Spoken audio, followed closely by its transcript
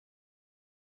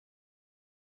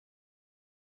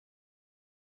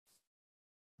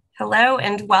Hello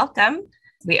and welcome.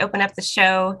 We open up the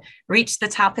show, reach the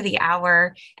top of the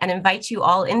hour, and invite you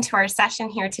all into our session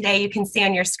here today. You can see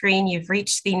on your screen, you've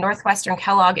reached the Northwestern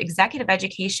Kellogg Executive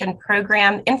Education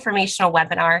Program informational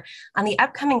webinar on the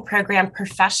upcoming program,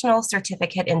 Professional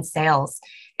Certificate in Sales.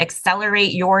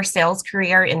 Accelerate your sales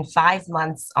career in 5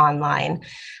 months online.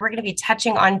 We're going to be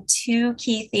touching on two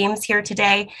key themes here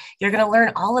today. You're going to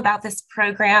learn all about this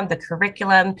program, the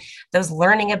curriculum, those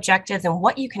learning objectives, and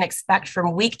what you can expect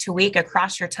from week to week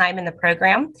across your time in the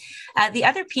program. The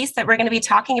other piece that we're going to be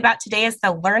talking about today is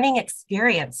the learning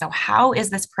experience. So how is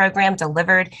this program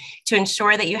delivered to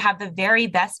ensure that you have the very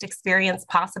best experience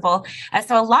possible?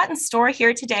 So a lot in store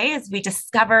here today as we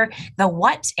discover the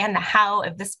what and the how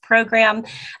of this program.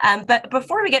 But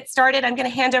before we get started, I'm going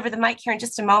to hand over the mic here in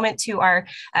just a moment to our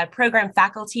program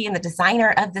faculty and the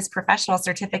designer of this professional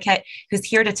certificate, who's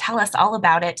here to tell us all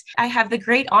about it. I have the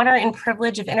great honor and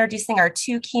privilege of introducing our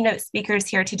two keynote speakers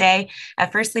here today.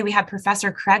 Firstly, we have Professor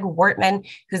Craig Wortmann,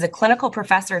 who's a clinical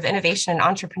professor of innovation and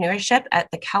entrepreneurship at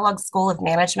the Kellogg School of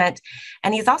Management,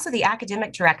 and he's also the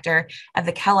academic director of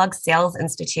the Kellogg Sales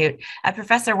Institute.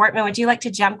 Professor Wortmann, would you like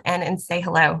to jump in and say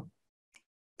hello?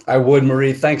 I would,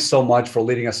 Marie. Thanks so much for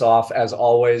leading us off, as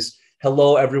always.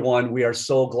 Hello, everyone. We are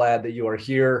so glad that you are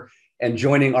here and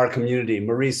joining our community.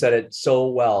 Marie said it so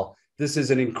well. This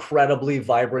is an incredibly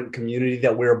vibrant community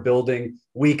that we're building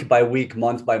week by week,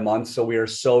 month by month. So we are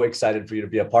so excited for you to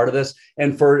be a part of this,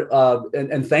 and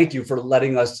thank you for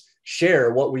letting us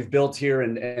share what we've built here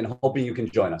and hoping you can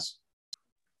join us.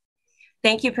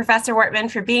 Thank you, Professor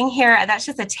Wortmann, for being here. That's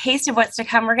just a taste of what's to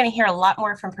come. We're going to hear a lot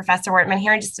more from Professor Wortmann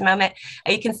here in just a moment.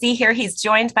 You can see here he's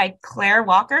joined by Claire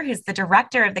Walker, who's the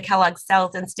director of the Kellogg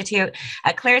Sales Institute.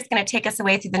 Claire is going to take us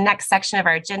away through the next section of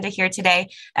our agenda here today.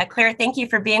 Claire, thank you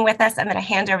for being with us. I'm going to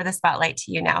hand over the spotlight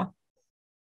to you now.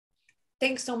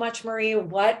 Thanks so much, Marie.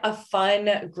 What a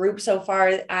fun group so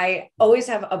far. I always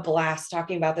have a blast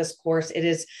talking about this course. It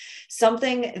is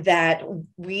something that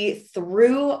we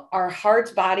threw our hearts,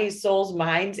 bodies, souls,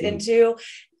 minds into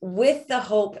with the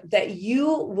hope that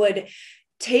you would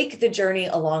take the journey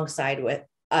alongside with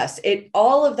us.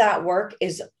 All of that work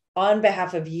is on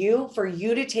behalf of you, for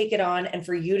you to take it on and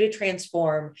for you to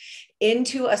transform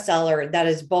into a seller that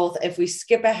is both, if we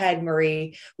skip ahead,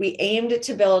 Marie, we aimed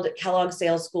to build Kellogg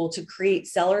Sales School to create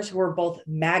sellers who are both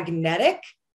magnetic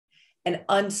and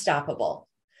unstoppable.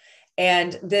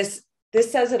 And this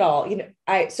says it all.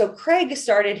 So Craig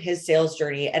started his sales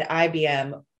journey at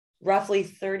IBM roughly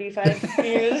 35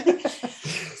 years,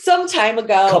 some time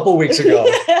ago. A couple weeks ago.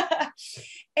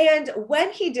 And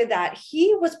when he did that,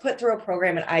 he was put through a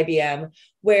program at IBM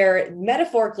where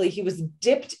metaphorically he was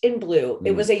dipped in blue.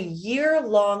 It was a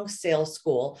year-long sales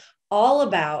school all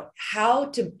about how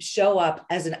to show up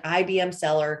as an IBM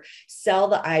seller, sell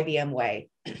the IBM way.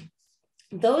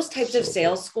 Those types of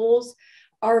sales schools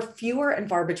are fewer and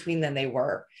far between than they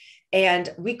were.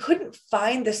 And we couldn't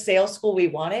find the sales school we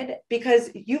wanted because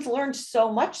you've learned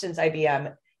so much since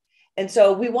IBM. And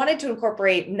so we wanted to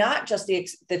incorporate not just the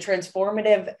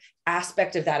transformative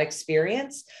aspect of that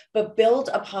experience, but build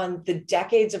upon the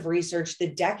decades of research, the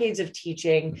decades of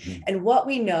teaching, and what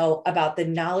we know about the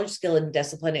knowledge, skill, and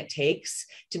discipline it takes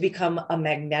to become a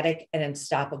magnetic and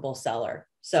unstoppable seller.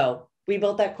 So we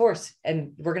built that course,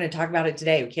 and we're going to talk about it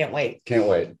today. We can't wait. Can't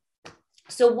wait.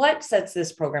 So what sets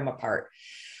this program apart?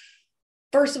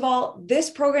 First of all, this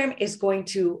program is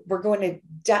we're going to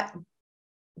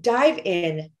dive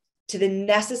in to the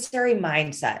necessary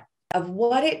mindset of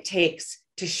what it takes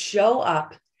to show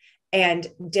up and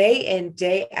day in,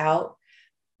 day out,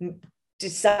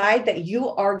 decide that you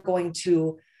are going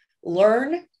to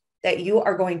learn, that you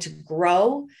are going to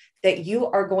grow, that you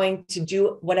are going to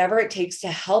do whatever it takes to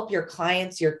help your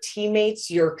clients, your teammates,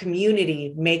 your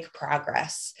community make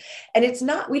progress. And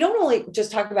we don't only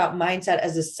just talk about mindset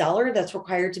as a seller that's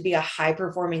required to be a high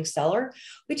performing seller.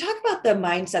 We talk about the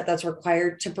mindset that's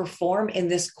required to perform in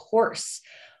this course.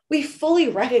 We fully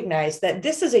recognize that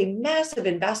this is a massive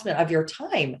investment of your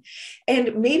time.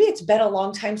 And maybe it's been a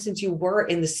long time since you were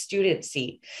in the student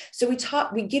seat. So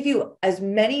we give you as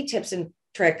many tips and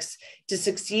tricks to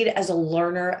succeed as a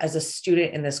learner, as a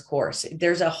student in this course.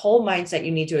 There's a whole mindset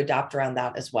you need to adopt around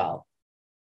that as well.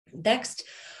 Next,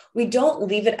 we don't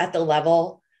leave it at the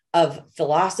level of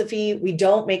philosophy. We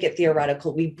don't make it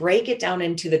theoretical. We break it down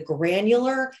into the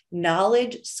granular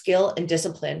knowledge, skill, and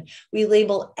discipline. We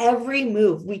label every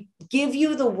move. We give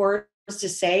you the words to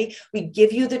say. We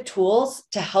give you the tools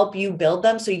to help you build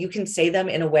them so you can say them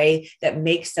in a way that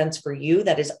makes sense for you,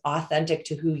 that is authentic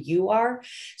to who you are.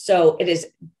 So it is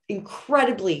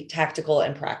incredibly tactical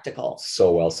and practical.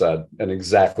 So well said and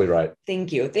exactly right.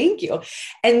 Thank you. Thank you.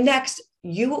 And next,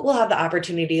 you will have the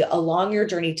opportunity along your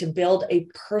journey to build a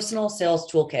personal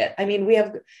sales toolkit. I mean, we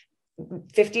have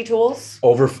 50 tools,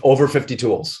 over 50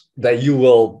 tools that you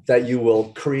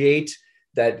will create,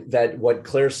 that what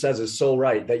Claire says is so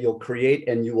right, that you'll create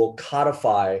and you will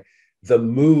codify the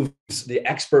moves, the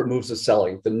expert moves of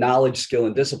selling, the knowledge, skill,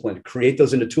 and discipline, create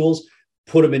those into tools,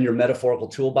 put them in your metaphorical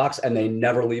toolbox, and they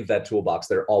never leave that toolbox.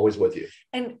 They're always with you.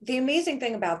 And the amazing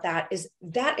thing about that is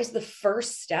the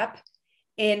first step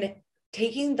in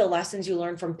taking the lessons you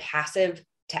learn from passive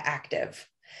to active.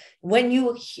 When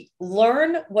you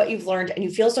learn what you've learned and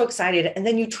you feel so excited, and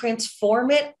then you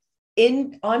transform it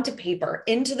onto paper,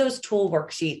 into those tool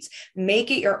worksheets, make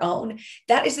it your own.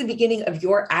 That is the beginning of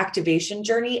your activation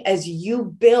journey as you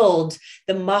build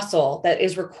the muscle that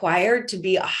is required to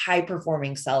be a high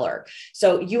performing seller.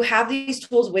 So you have these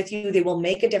tools with you. They will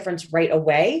make a difference right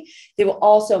away. They will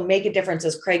also make a difference,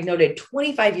 as Craig noted,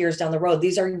 25 years down the road.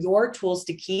 These are your tools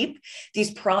to keep.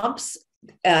 These prompts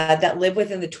that live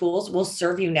within the tools will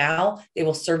serve you now. They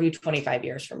will serve you 25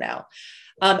 years from now.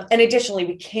 And additionally,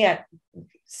 we can't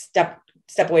step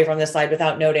away from this slide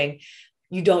without noting,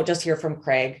 you don't just hear from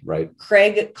Craig. Right.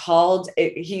 Craig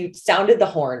he sounded the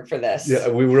horn for this. Yeah,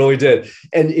 we really did.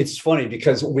 And it's funny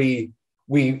because we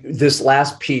this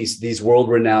last piece, these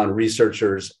world-renowned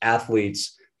researchers,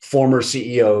 athletes, former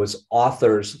CEOs,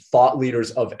 authors, thought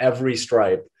leaders of every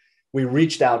stripe, we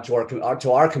reached out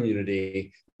to our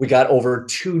community. We got over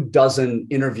 24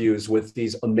 interviews with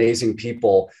these amazing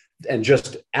people and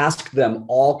just asked them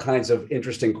all kinds of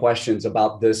interesting questions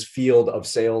about this field of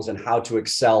sales and how to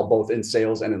excel both in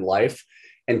sales and in life,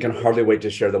 and can hardly wait to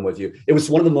share them with you. It was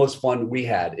one of the most fun we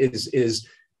had, is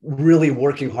really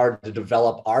working hard to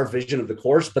develop our vision of the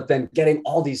course, but then getting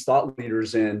all these thought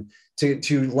leaders in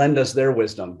to lend us their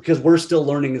wisdom, because we're still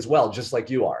learning as well, just like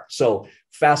you are. So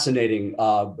fascinating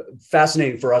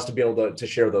for us to be able to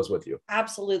share those with you.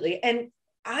 Absolutely. And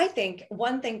I think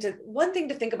one thing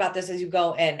to think about this as you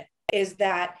go in is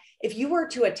that if you were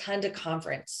to attend a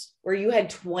conference where you had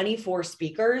 24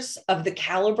 speakers of the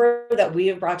caliber that we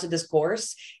have brought to this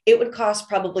course, it would cost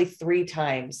probably 3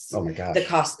 times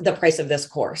the price of this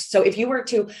course. So if you were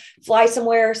to fly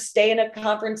somewhere, stay in a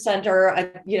conference center,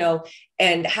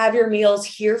 and have your meals,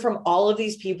 hear from all of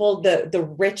these people,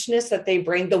 the richness that they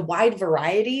bring, the wide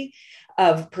variety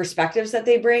of perspectives that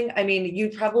they bring, I mean,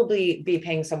 you'd probably be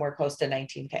paying somewhere close to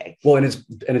 $19K. Well, and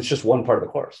it's just one part of the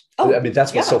course. I mean,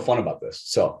 that's what's so fun about this.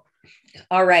 So,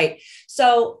 all right.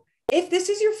 So if this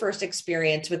is your first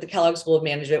experience with the Kellogg School of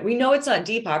Management, we know it's not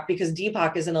Deepak because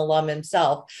Deepak is an alum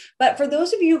himself. But for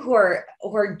those of you who are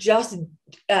just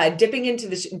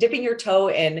dipping your toe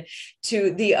in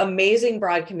to the amazing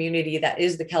broad community that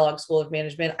is the Kellogg School of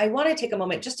Management, I want to take a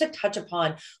moment just to touch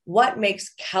upon what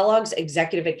makes Kellogg's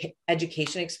executive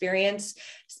education experience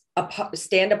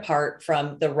stand apart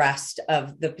from the rest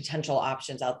of the potential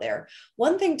options out there.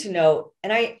 One thing to note,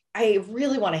 and I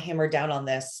really want to hammer down on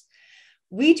this,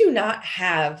 we do not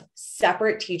have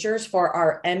separate teachers for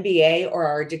our MBA or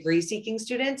our degree seeking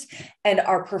students and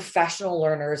our professional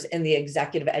learners in the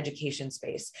executive education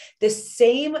space. The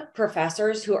same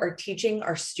professors who are teaching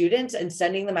our students and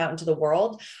sending them out into the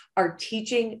world are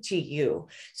teaching to you.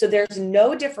 So there's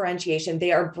no differentiation.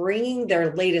 They are bringing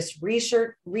their latest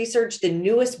research, the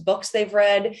newest books they've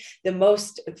read, the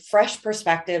most fresh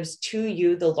perspectives to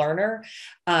you, the learner.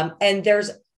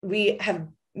 We have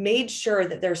made sure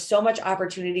that there's so much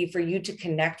opportunity for you to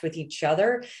connect with each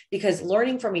other, because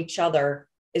learning from each other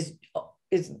is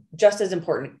just as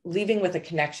important, leaving with a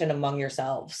connection among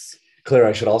yourselves. Claire,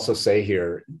 I should also say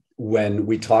here, when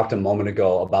we talked a moment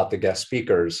ago about the guest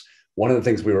speakers, one of the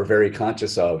things we were very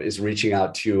conscious of is reaching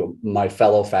out to my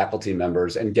fellow faculty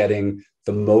members and getting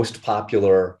the most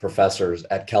popular professors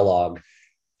at Kellogg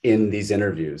in these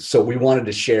interviews. So we wanted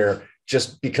to share,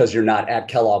 just because you're not at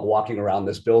Kellogg walking around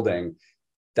this building,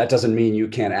 that doesn't mean you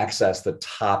can't access the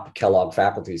top Kellogg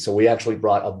faculty. So we actually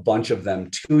brought a bunch of them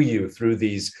to you through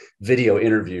these video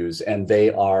interviews, and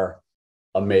they are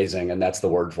amazing. And that's the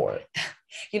word for it.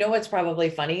 You know, what's probably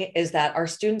funny is that our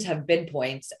students have bid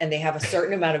points, and they have a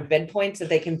certain amount of bid points that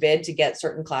they can bid to get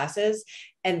certain classes.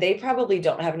 And they probably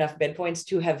don't have enough bid points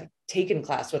to have taken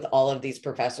class with all of these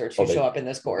professors who show up in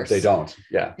this course. They don't.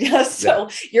 Yeah. So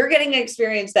you're getting an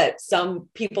experience that some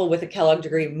people with a Kellogg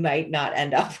degree might not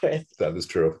end up with. That is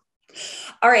true.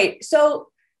 All right. So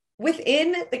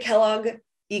within the Kellogg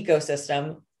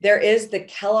ecosystem, there is the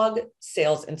Kellogg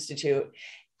Sales Institute.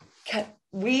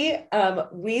 We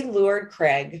lured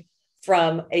Craig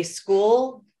from a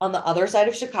school on the other side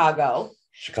of Chicago,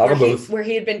 booth, where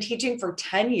he had been teaching for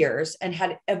 10 years and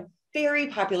had very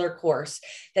popular course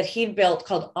that he'd built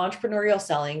called Entrepreneurial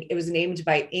Selling. It was named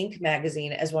by Inc.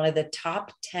 magazine as one of the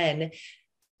top 10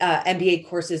 MBA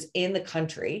courses in the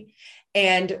country.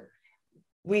 And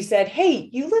we said, hey,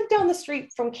 you live down the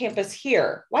street from campus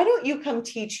here. Why don't you come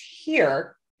teach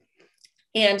here?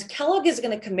 And Kellogg is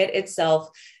going to commit itself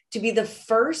to be the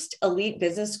first elite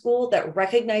business school that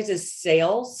recognizes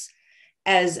sales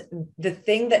as the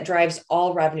thing that drives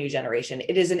all revenue generation.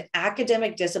 It is an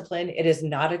academic discipline. It is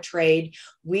not a trade.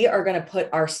 We are going to put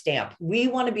our stamp. We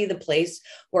want to be the place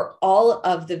where all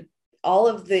of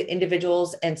the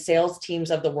individuals and sales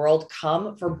teams of the world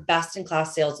come for best in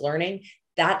class sales learning.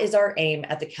 That is our aim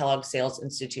at the Kellogg Sales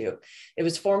Institute. It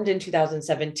was formed in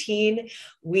 2017.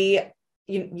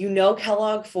 You know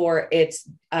Kellogg for its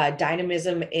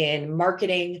dynamism in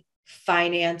marketing,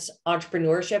 finance,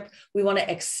 entrepreneurship. We want to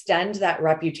extend that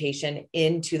reputation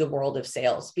into the world of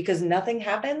sales because nothing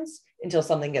happens until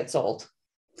something gets sold.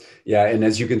 Yeah. And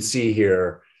as you can see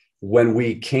here, when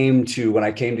I came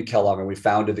to Kellogg and we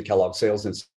founded the Kellogg Sales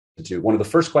Institute, one of the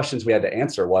first questions we had to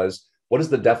answer was, what is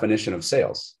the definition of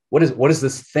sales? What does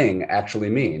this thing actually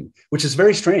mean? Which is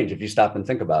very strange if you stop and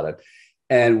think about it.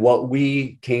 And what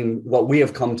we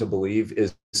have come to believe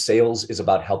is sales is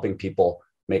about helping people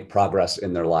make progress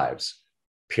in their lives,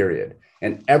 period.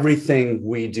 And everything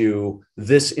we do,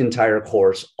 this entire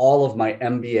course, all of my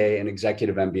MBA and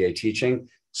executive MBA teaching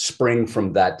spring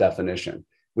from that definition.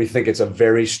 We think it's a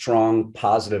very strong,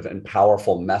 positive, and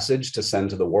powerful message to send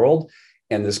to the world.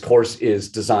 And this course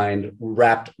is designed,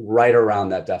 wrapped right around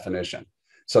that definition.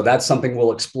 So that's something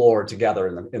we'll explore together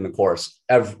in the course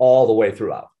all the way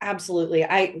throughout. Absolutely.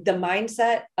 The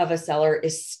mindset of a seller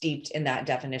is steeped in that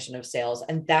definition of sales.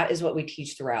 And that is what we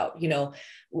teach throughout. You know,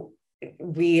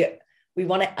 we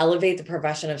want to elevate the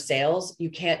profession of sales. You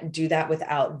can't do that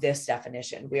without this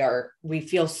definition. We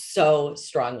feel so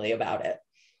strongly about it.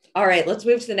 All right, let's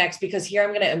move to the next, because here I'm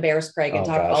going to embarrass Craig and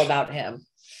talk all about him,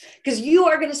 because you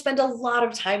are going to spend a lot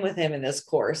of time with him in this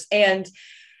course. And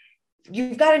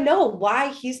you've got to know why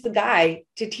he's the guy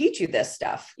to teach you this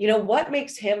stuff. You know, what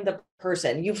makes him the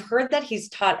person? You've heard that he's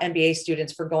taught MBA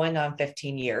students for going on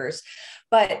 15 years,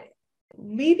 but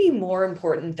maybe more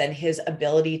important than his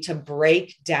ability to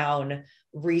break down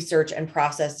research and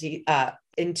process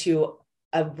into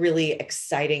a really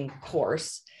exciting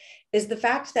course is the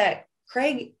fact that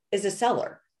Craig is a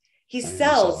seller. He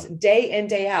sells day in,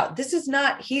 day out. This is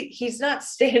not, he's not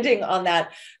standing on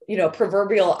that,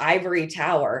 proverbial ivory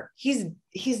tower.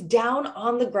 He's down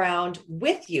on the ground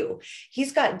with you.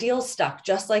 He's got deals stuck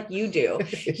just like you do.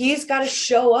 He's got to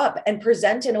show up and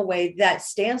present in a way that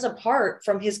stands apart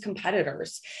from his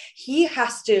competitors. He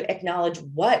has to acknowledge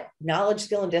what knowledge,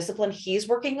 skill, and discipline he's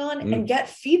working on and get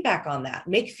feedback on that,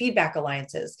 make feedback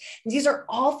alliances. These are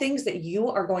all things that you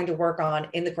are going to work on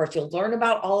in the course. You'll learn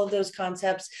about all of those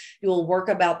concepts. You will work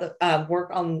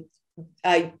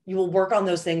on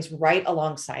those things right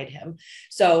alongside him.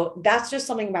 So that's just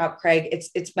something about Craig.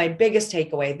 It's my biggest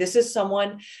takeaway. This is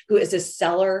someone who is a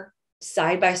seller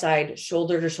side by side,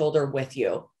 shoulder to shoulder with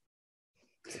you.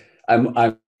 I'm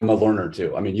a learner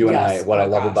too. I mean, you and I, what I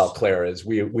love about Claire is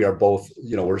we are both,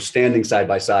 we're standing side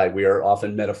by side. We are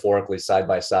often metaphorically side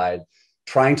by side,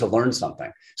 trying to learn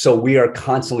something. So we are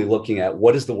constantly looking at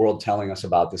what is the world telling us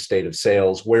about the state of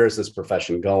sales? Where is this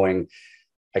profession going?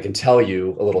 I can tell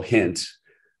you a little hint.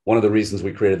 One of the reasons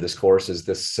we created this course is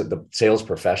the sales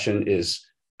profession is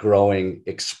growing,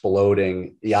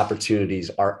 exploding. The opportunities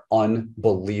are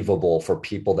unbelievable for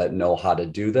people that know how to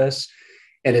do this.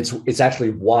 And it's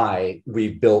actually why we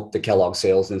built the Kellogg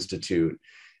Sales Institute,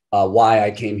 why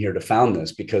I came here to found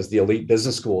this, because the elite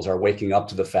business schools are waking up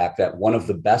to the fact that one of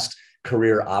the best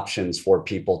career options for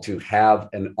people to have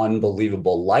an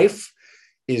unbelievable life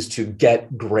is to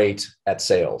get great at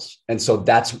sales. And so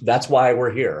that's why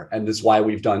we're here. And this is why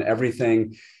we've done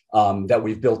everything that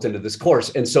we've built into this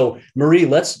course. And so, Marie,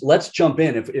 let's jump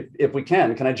in if we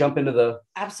can. Can I jump into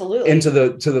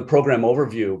the program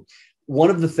overview? One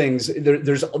of the things,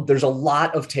 there's a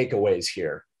lot of takeaways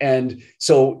here. And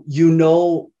so,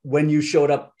 when you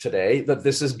showed up today that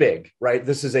this is big, right?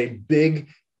 This is a big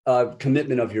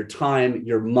commitment of your time,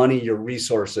 your money, your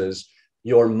resources,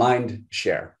 your mind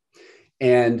share.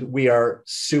 And we are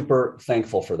super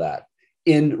thankful for that.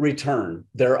 In return,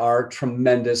 there are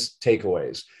tremendous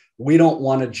takeaways. We don't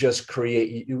want to just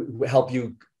help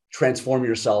you transform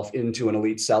yourself into an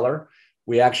elite seller.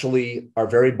 We actually are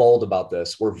very bold about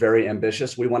this. We're very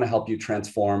ambitious. We want to help you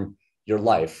transform your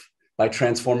life by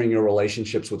transforming your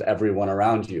relationships with everyone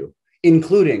around you,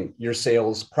 including your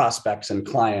sales prospects and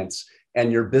clients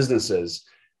and your businesses.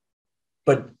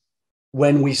 But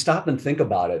when we stop and think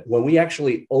about it, when we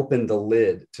actually open the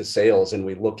lid to sales and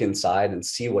we look inside and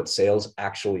see what sales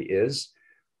actually is,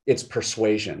 it's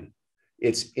persuasion,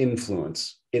 it's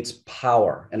influence, it's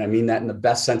power. And I mean that in the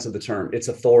best sense of the term. It's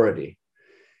authority.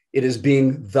 It is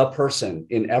being the person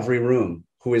in every room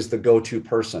who is the go-to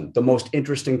person, the most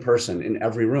interesting person in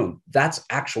every room. That's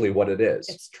actually what it is.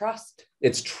 It's trust.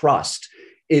 It's trust.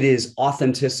 It is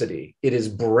authenticity. It is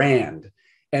brand.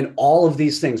 And all of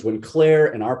these things, when Claire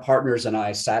and our partners and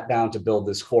I sat down to build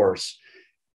this course,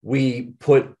 we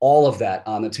put all of that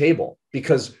on the table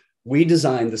because we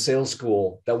designed the sales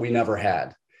school that we never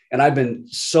had. And I've been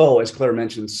so, as Claire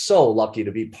mentioned, so lucky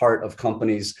to be part of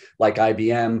companies like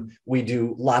IBM. We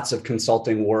do lots of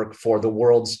consulting work for the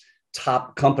world's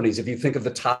top companies. If you think of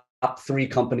the top 3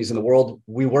 companies in the world,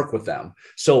 we work with them.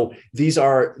 So these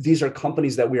are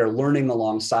companies that we are learning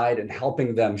alongside and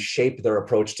helping them shape their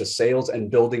approach to sales and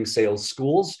building sales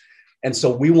schools. And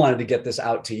so we wanted to get this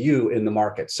out to you in the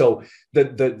market. So the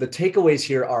takeaways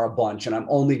here are a bunch, and I'm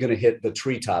only going to hit the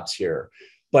treetops here.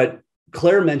 But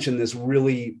Claire mentioned this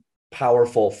really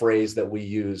powerful phrase that we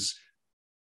use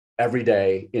every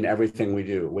day in everything we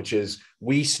do, which is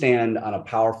we stand on a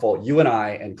powerful, you and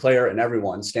I and Claire and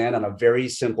everyone stand on a very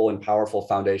simple and powerful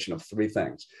foundation of 3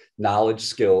 things: knowledge,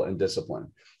 skill, and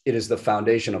discipline. It is the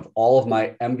foundation of all of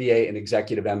my MBA and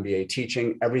executive MBA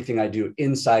teaching, everything I do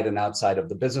inside and outside of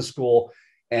the business school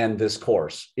and this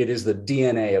course. It is the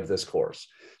DNA of this course.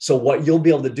 So what you'll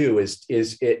be able to do is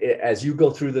as you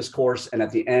go through this course and at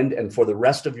the end and for the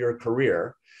rest of your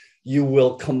career, you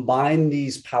will combine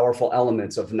these powerful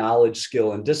elements of knowledge,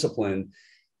 skill, and discipline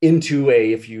into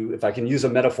if I can use a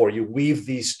metaphor, you weave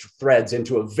these threads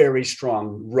into a very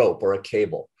strong rope or a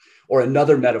cable. Or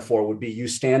another metaphor would be you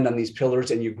stand on these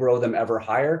pillars and you grow them ever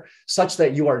higher, such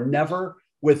that you are never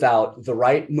without the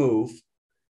right move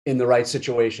in the right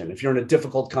situation. If you're in a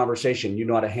difficult conversation, you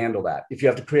know how to handle that. If you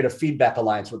have to create a feedback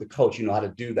alliance with a coach, you know how to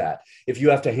do that. If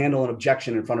you have to handle an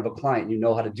objection in front of a client, you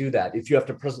know how to do that. If you have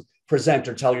to present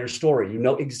or tell your story, you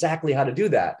know exactly how to do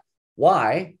that.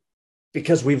 Why?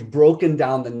 Because we've broken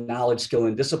down the knowledge, skill,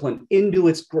 and discipline into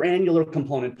its granular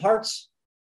component parts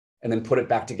and then put it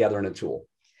back together in a tool.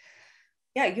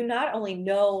 Yeah, you not only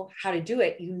know how to do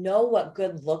it, you know what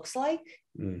good looks like.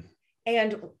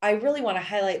 And I really want to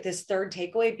highlight this 3rd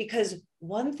takeaway, because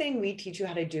one thing we teach you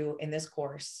how to do in this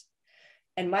course,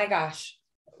 and my gosh,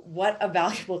 what a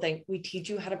valuable thing. We teach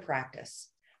you how to practice.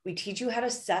 We teach you how to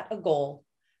set a goal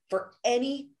for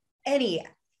any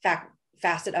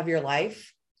facet of your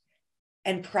life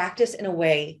and practice in a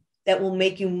way that will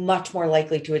make you much more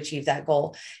likely to achieve that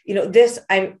goal. You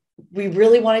know, we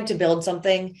really wanted to build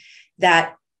something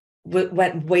that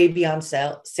went way beyond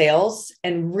sales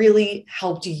and really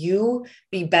helped you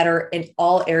be better in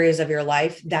all areas of your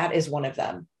life. That is one of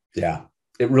them. Yeah,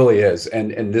 it really is.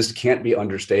 And this can't be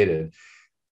understated.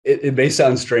 It may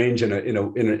sound strange in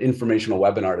an informational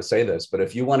webinar to say this, but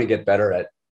if you want to get better at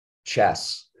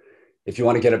chess, if you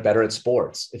want to get better at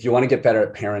sports, if you want to get better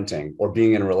at parenting or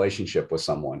being in a relationship with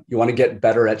someone, you want to get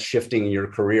better at shifting your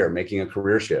career, making a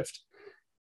career shift.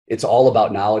 It's all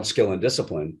about knowledge, skill, and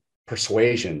discipline.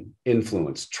 Persuasion,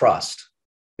 influence, trust.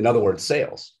 In other words,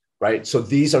 sales, right? So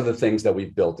these are the things that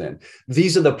we've built in.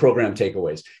 These are the program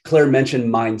takeaways. Claire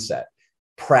mentioned mindset,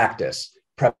 practice,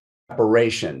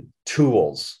 preparation,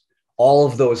 tools, all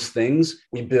of those things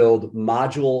we build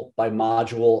module by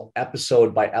module,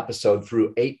 episode by episode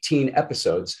through 18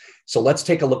 episodes. So let's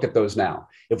take a look at those now.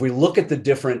 If we look at the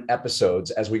different episodes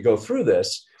as we go through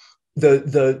this,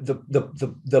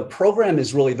 the program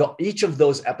is really each of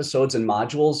those episodes and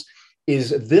modules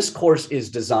this course is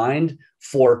designed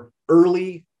for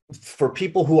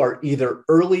people who are either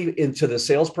early into the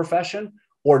sales profession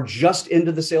or just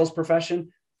into the sales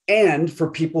profession, and for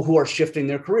people who are shifting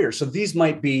their career. So these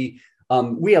might be,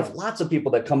 we have lots of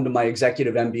people that come to my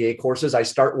executive MBA courses. I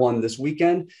start one this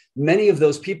weekend. Many of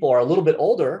those people are a little bit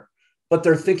older, but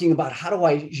they're thinking about, how do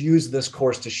I use this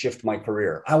course to shift my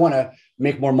career? I want to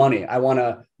make more money. I want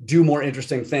to do more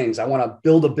interesting things. I want to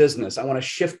build a business. I want to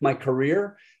shift my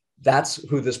career. That's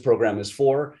who this program is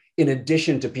for. In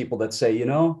addition to people that say,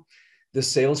 the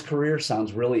sales career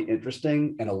sounds really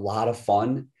interesting and a lot of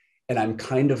fun, and I'm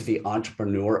kind of the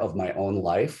entrepreneur of my own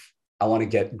life. I want to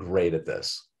get great at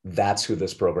this. That's who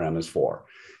this program is for.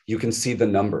 You can see the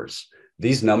numbers.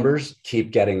 These numbers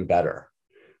keep getting better,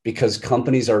 because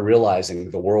companies are realizing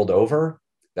the world over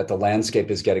that the landscape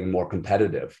is getting more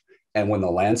competitive. And when the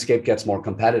landscape gets more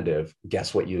competitive,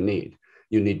 guess what you need?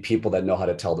 You need people that know how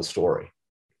to tell the story.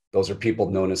 Those are people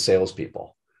known as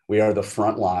salespeople. We are the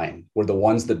front line. We're the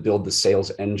ones that build the sales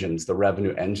engines, the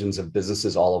revenue engines of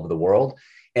businesses all over the world.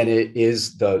 And it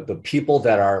is the people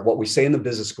that are, what we say in the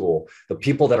business school, the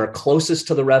people that are closest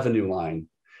to the revenue line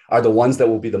are the ones that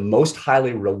will be the most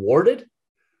highly rewarded,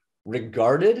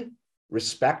 regarded,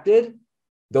 respected.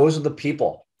 Those are the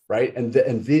people, right? And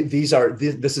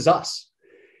this is us.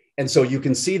 And so you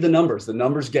can see the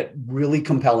numbers get really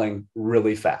compelling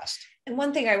really fast. And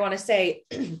one thing I want to say,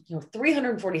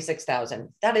 346,000,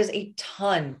 that is a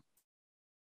ton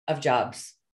of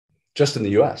jobs. Just in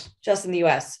the US. Just in the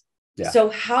US. Yeah. So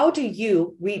how do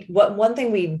you, one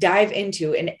thing we dive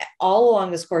into and all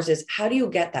along this course is, how do you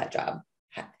get that job?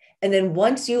 And then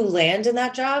once you land in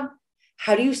that job,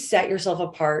 how do you set yourself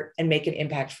apart and make an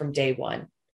impact from day one?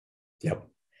 Yep.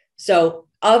 So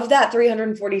of that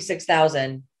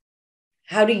 346,000,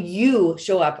 how do you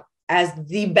show up as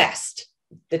the best,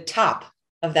 the top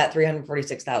of that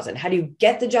 346,000? How do you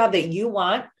get the job that you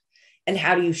want? And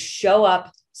how do you show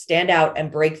up, stand out, and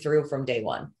break through from day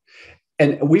one?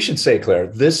 And we should say, Claire,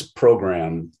 this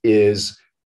program is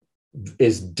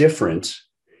different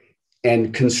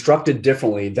and constructed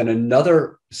differently than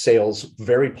another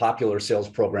very popular sales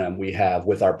program we have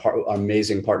with our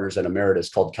amazing partners at Emeritus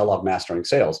called Kellogg Mastering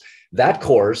Sales. That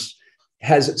course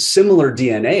has similar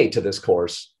DNA to this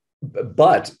course,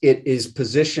 but it is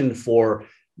positioned for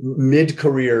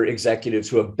mid-career executives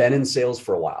who have been in sales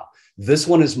for a while. This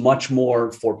one is much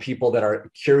more for people that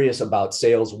are curious about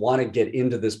sales, want to get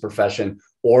into this profession,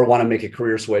 or want to make a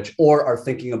career switch, or are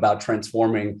thinking about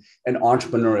transforming an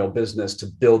entrepreneurial business to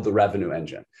build the revenue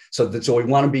engine. So we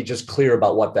want to be just clear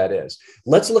about what that is.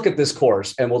 Let's look at this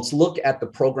course and let's look at the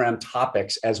program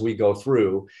topics as we go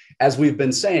through. As we've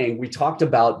been saying, we talked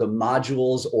about the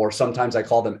modules, or sometimes I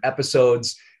call them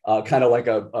episodes, kind of like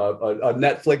a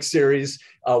Netflix series.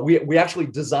 We actually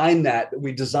designed that.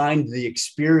 We designed the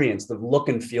experience, the look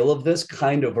and feel of this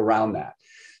kind of around that.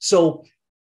 So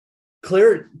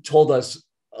Claire told us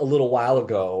a little while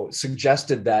ago,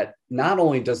 suggested that not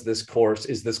only is this course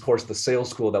the sales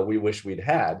school that we wish we'd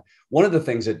had, one of the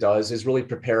things it does is really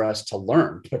prepare us to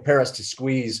learn, prepare us to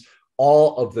squeeze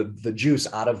all of the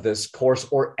juice out of this course,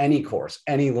 or any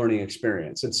learning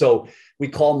experience. And so we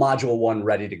call module 1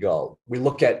 ready to go. We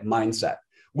look at mindset.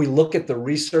 We look at the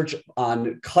research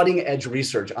on cutting edge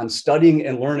research on studying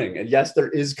and learning. And yes, there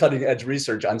is cutting edge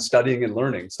research on studying and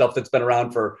learning, stuff that's been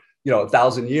around for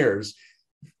 1,000 years.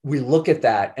 We look at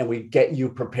that and we get you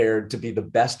prepared to be the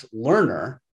best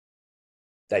learner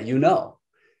that you know.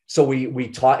 So we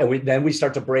taught, and then we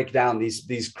start to break down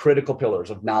these critical pillars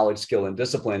of knowledge, skill, and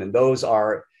discipline. And those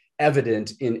are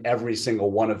evident in every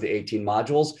single one of the 18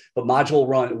 modules. But module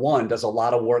 1 does a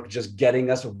lot of work just getting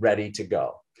us ready to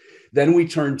go. Then we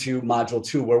turn to module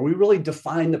 2, where we really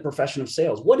define the profession of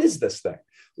sales. What is this thing?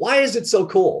 Why is it so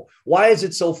cool? Why is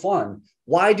it so fun?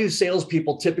 Why do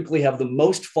salespeople typically have the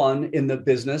most fun in the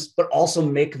business, but also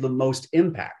make the most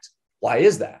impact? Why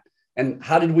is that? And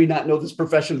how did we not know this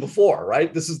profession before,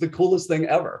 right? This is the coolest thing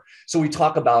ever. So we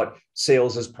talk about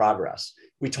sales as progress.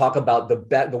 We talk about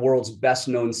the world's best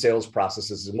known sales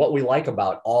processes and what we like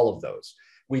about all of those.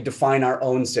 We define our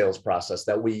own sales process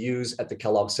that we use at the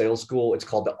Kellogg Sales School. It's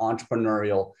called the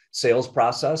entrepreneurial sales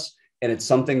process. And it's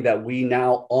something that we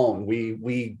now own.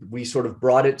 We sort of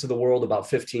brought it to the world about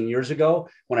 15 years ago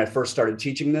when I first started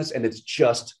teaching this, and it's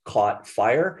just caught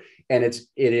fire. And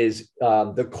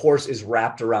the course is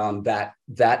wrapped around that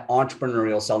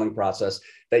entrepreneurial selling process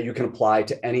that you can apply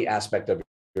to any aspect of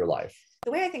your life.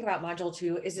 The way I think about module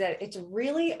 2 is that it's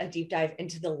really a deep dive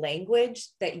into the language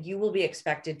that you will be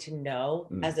expected to know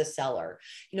as a seller.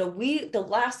 The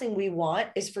last thing we want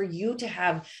is for you to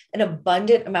have an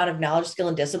abundant amount of knowledge, skill,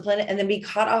 and discipline, and then be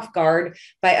caught off guard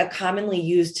by a commonly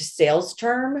used sales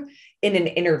term in an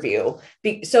interview.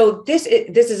 So this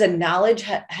is a knowledge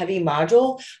heavy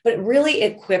module, but it really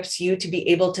equips you to be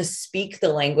able to speak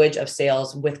the language of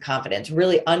sales with confidence,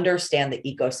 really understand the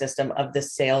ecosystem of the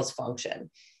sales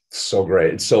function. So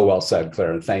great. It's so well said,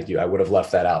 Claire. And thank you. I would have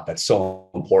left that out. That's so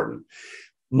important.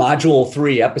 Module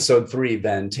 3, episode 3,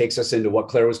 then takes us into what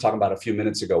Claire was talking about a few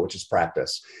minutes ago, which is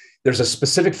practice. There's a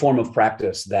specific form of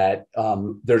practice that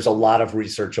there's a lot of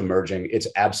research emerging. It's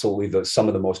absolutely some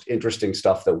of the most interesting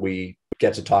stuff that we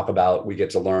get to talk about, we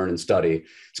get to learn and study.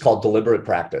 It's called deliberate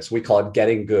practice. We call it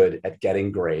getting good at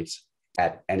getting great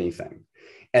at anything.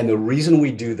 And the reason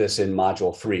we do this in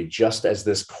module 3, just as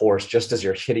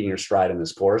you're hitting your stride in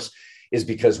this course, is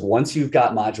because once you've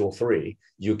got module 3,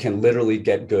 you can literally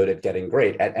get good at getting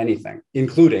great at anything,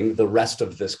 including the rest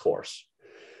of this course.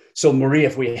 So Marie,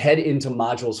 if we head into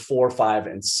modules 4, 5,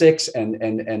 and 6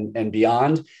 and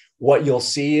beyond, what you'll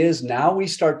see is now we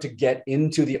start to get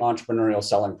into the entrepreneurial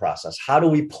selling process. How do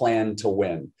we plan to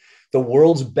win? The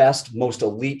world's best, most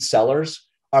elite sellers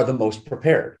are the most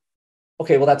prepared.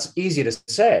 Okay, well, that's easy to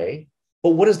say,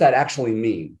 but what does that actually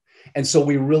mean? And so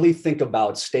we really think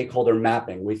about stakeholder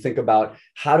mapping. We think about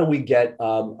how do we get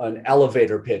an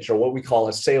elevator pitch, or what we call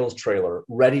a sales trailer,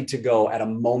 ready to go at a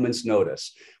moment's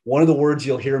notice. One of the words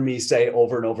you'll hear me say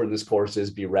over and over in this course is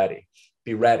be ready.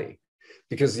 Be ready.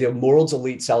 Because the world's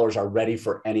elite sellers are ready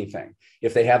for anything.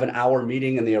 If they have an hour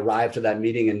meeting and they arrive to that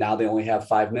meeting and now they only have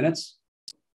 5 minutes,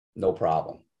 no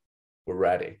problem. We're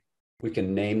ready. We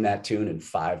can name that tune in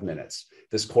 5 minutes.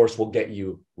 This course will get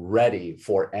you ready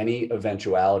for any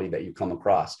eventuality that you come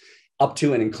across, up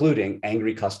to and including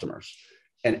angry customers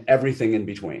and everything in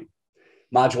between.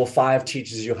 Module 5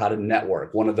 teaches you how to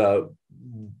network. One of the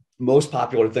most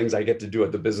popular things I get to do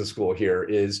at the business school here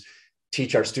is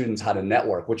teach our students how to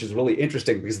network, which is really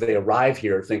interesting because they arrive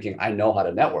here thinking, I know how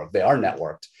to network. They are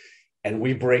networked. And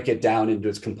we break it down into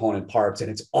its component parts.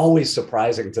 And it's always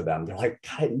surprising to them. They're like,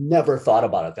 I never thought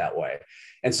about it that way.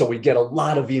 And so we get a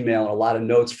lot of email and a lot of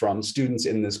notes from students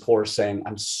in this course saying,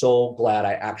 I'm so glad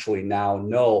I actually now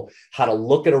know how to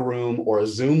look at a room or a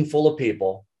Zoom full of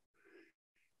people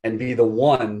and be the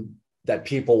one that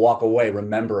people walk away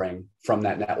remembering from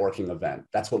that networking event.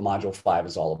 That's what Module 5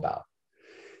 is all about.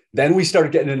 Then we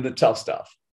started getting into the tough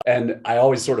stuff. And I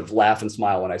always sort of laugh and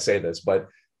smile when I say this, but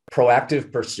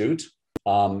proactive pursuit,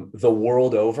 the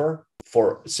world over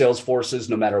for sales forces,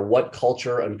 no matter what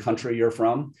culture and country you're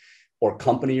from or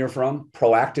company you're from,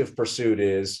 proactive pursuit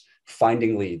is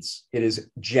finding leads. It is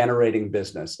generating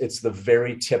business. It's the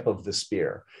very tip of the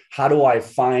spear. How do I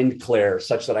find Claire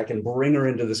such that I can bring her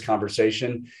into this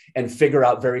conversation and figure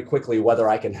out very quickly whether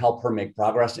I can help her make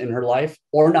progress in her life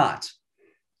or not?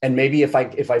 And maybe if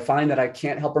I find that I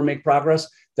can't help her make progress,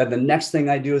 then the next thing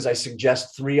I do is I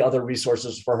suggest 3 other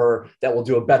resources for her that will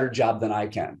do a better job than I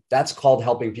can. That's called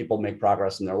helping people make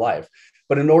progress in their life.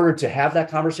 But in order to have that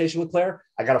conversation with Claire,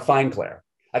 I got to find Claire.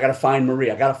 I got to find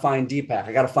Marie. I got to find Deepak.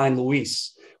 I got to find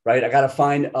Luis, right? I got to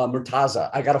find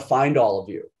Murtaza. I got to find all of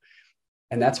you.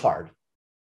 And that's hard.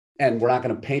 And we're not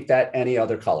going to paint that any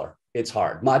other color. It's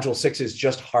hard. Module 6 is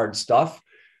just hard stuff.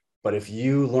 But if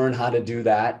you learn how to do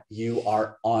that, you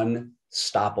are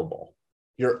unstoppable.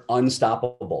 You're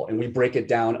unstoppable. And we break it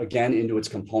down again into its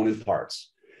component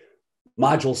parts.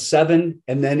 Module 7,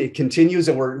 and then it continues,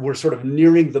 and we're sort of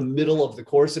nearing the middle of the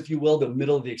course, if you will, the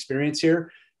middle of the experience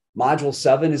here. Module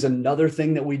 7 is another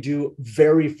thing that we do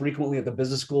very frequently at the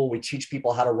business school. We teach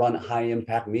people how to run high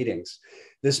impact meetings.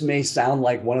 This may sound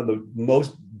like one of the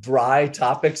most dry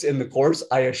topics in the course.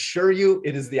 I assure you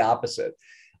it is the opposite.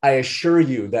 I assure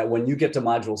you that when you get to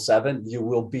Module 7, you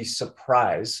will be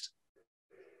surprised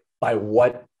by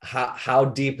how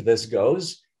deep this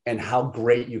goes and how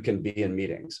great you can be in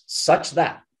meetings, such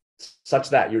that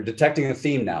you're detecting a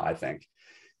theme now, I think.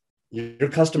 Your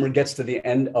customer gets to the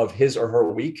end of his or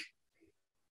her week,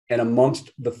 and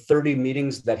amongst the 30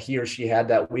 meetings that he or she had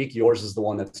that week, yours is the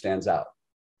one that stands out.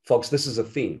 Folks, this is a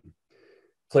theme.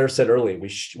 Claire said earlier,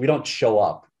 we don't show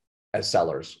up as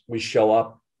sellers. We show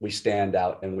up, we stand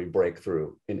out, and we break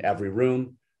through in every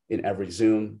room, in every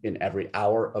Zoom, in every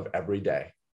hour of every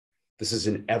day. This is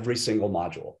in every single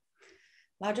module.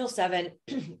 Module 7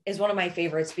 is one of my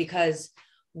favorites because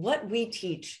what we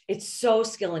teach, it's so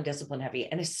skill and discipline heavy,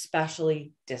 and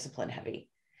especially discipline heavy.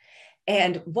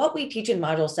 And what we teach in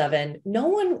Module 7, no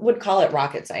one would call it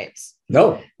rocket science.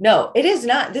 No, it is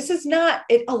not. This is not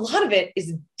it. A lot of it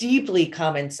is deeply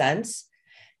common sense.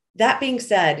 That being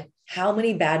said, how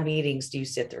many bad meetings do you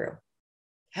sit through?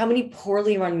 How many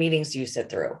poorly run meetings do you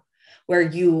sit through where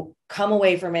you come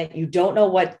away from it? You don't know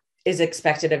what is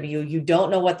expected of you. You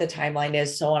don't know what the timeline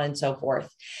is, so on and so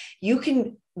forth.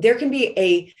 There can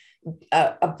be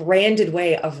a branded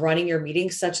way of running your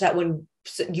meetings such that when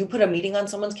you put a meeting on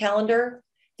someone's calendar,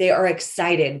 they are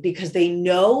excited because they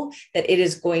know that it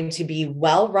is going to be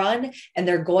well run and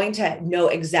they're going to know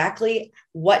exactly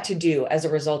what to do as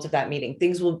a result of that meeting.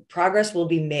 Progress will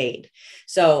be made.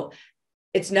 So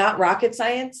it's not rocket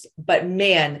science, but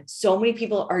man, so many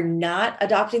people are not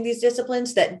adopting these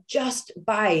disciplines that just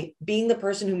by being the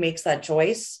person who makes that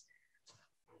choice.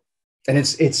 And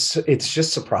it's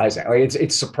just surprising. Like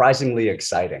it's surprisingly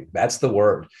exciting. That's the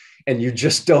word. And you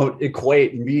just don't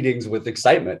equate meetings with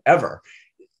excitement ever.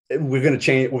 We're going to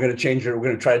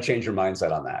try to change your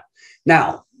mindset on that.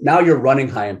 Now you're running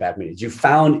high impact meetings.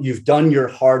 You've done your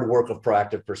hard work of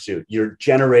proactive pursuit. You're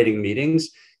generating meetings.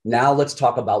 Now let's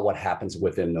talk about what happens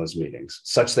within those meetings,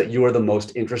 such that you are the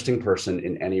most interesting person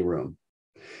in any room.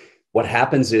 What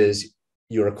happens is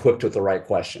you're equipped with the right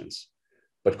questions.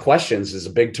 But questions is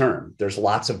a big term. There's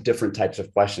lots of different types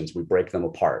of questions. We break them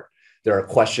apart. There are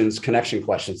questions, connection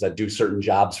questions that do certain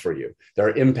jobs for you. There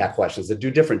are impact questions that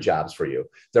do different jobs for you.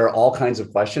 There are all kinds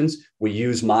of questions. We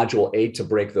use module 8 to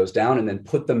break those down and then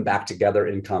put them back together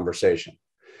in conversation.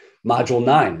 Module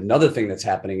 9, another thing that's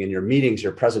happening in your meetings,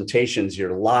 your presentations,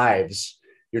 your lives,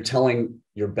 you're telling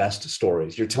your best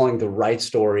stories. You're telling the right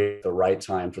story at the right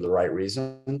time for the right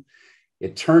reason.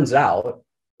 It turns out,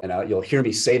 and you'll hear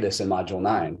me say this in module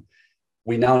 9,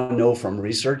 we now know from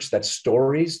research that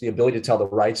stories, the ability to tell the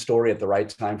right story at the right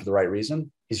time for the right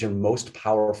reason, is your most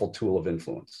powerful tool of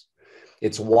influence.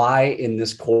 It's why in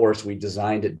this course, we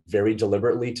designed it very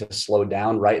deliberately to slow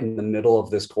down right in the middle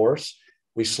of this course.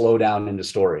 We slow down into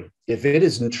story. If it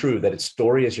isn't true that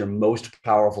story is your most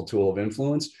powerful tool of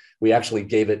influence, we actually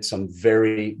gave it some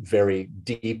very, very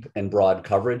deep and broad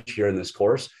coverage here in this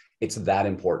course. It's that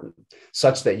important,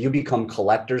 such that you become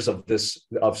collectors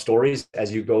of stories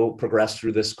as you progress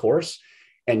through this course,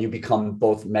 and you become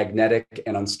both magnetic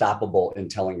and unstoppable in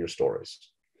telling your stories.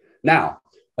 Now,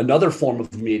 another form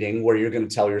of meeting where you're going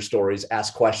to tell your stories,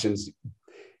 ask questions,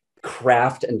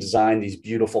 craft and design these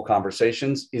beautiful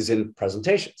conversations is in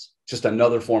presentations, just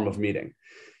another form of meeting.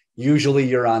 Usually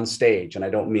you're on stage, and I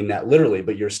don't mean that literally,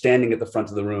 but you're standing at the front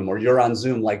of the room, or you're on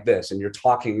Zoom like this, and you're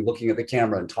talking, looking at the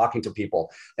camera and talking to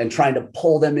people and trying to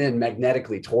pull them in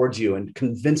magnetically towards you and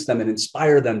convince them and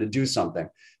inspire them to do something,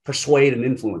 persuade and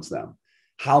influence them.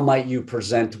 How might you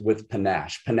present with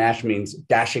panache? Panache means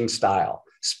dashing style,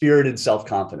 spirited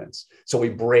self-confidence. So we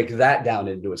break that down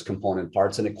into its component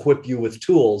parts and equip you with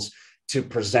tools to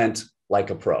present like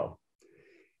a pro.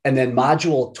 And then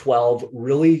module 12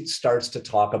 really starts to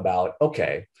talk about,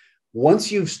 okay,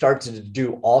 once you've started to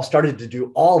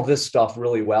do all this stuff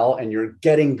really well, and you're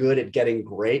getting good at getting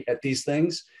great at these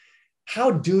things, how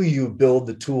do you build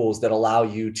the tools that allow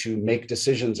you to make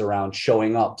decisions around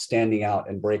showing up, standing out,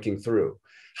 and breaking through?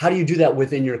 How do you do that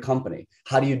within your company?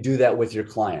 How do you do that with your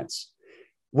clients?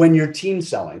 When you're team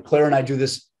selling, Claire and I do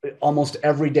this almost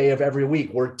every day of every week.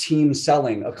 We're team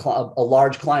selling a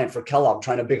large client for Kellogg,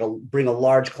 trying to bring a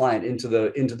large client into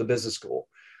the business school.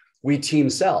 We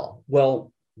team sell.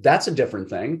 Well, that's a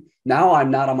different thing. Now I'm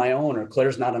not on my own, or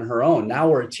Claire's not on her own. Now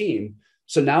we're a team.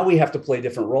 So now we have to play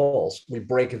different roles. We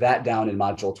break that down in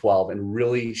module 12 and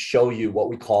really show you what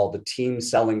we call the team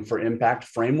selling for impact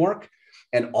framework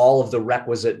and all of the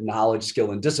requisite knowledge,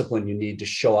 skill, and discipline you need to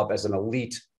show up as an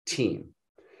elite team.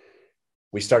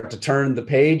 We start to turn the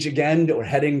page again. We're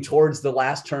heading towards the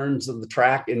last turns of the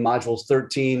track in modules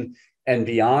 13 and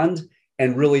beyond.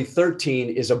 And really 13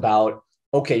 is about,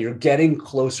 okay, you're getting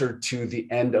closer to the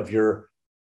end of your,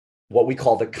 what we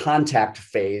call the contact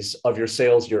phase of your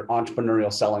sales, your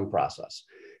entrepreneurial selling process.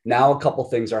 Now, a couple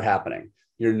things are happening.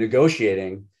 You're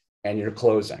negotiating and you're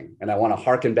closing. And I want to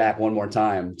harken back one more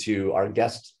time to our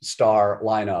guest star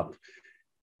lineup.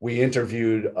 We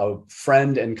interviewed a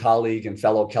friend and colleague and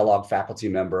fellow Kellogg faculty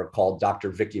member called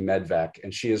Dr. Vicky Medvec,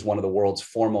 and she is one of the world's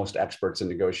foremost experts in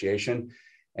negotiation.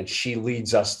 And she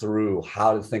leads us through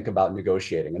how to think about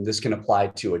negotiating. And this can apply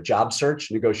to a job search,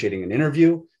 negotiating an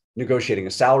interview, negotiating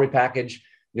a salary package,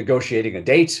 negotiating a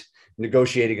date,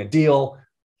 negotiating a deal.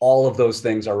 All of those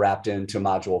things are wrapped into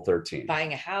module 13.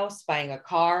 Buying a house, buying a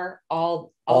car,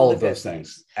 all of those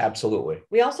things. Absolutely.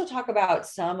 We also talk about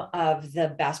some of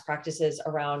the best practices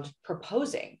around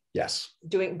proposing. Yes.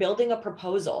 Building a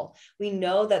proposal. We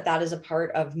know that is a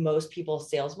part of most people's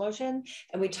sales motion.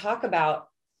 And we talk about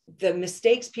the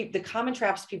mistakes, the common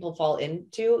traps people fall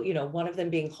into, one of them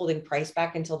being holding price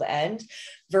back until the end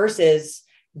versus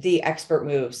the expert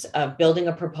moves of building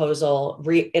a proposal,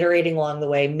 reiterating along the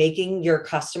way, making your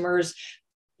customers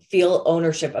feel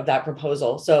ownership of that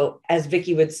proposal. So as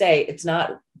Vicky would say, it's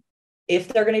not if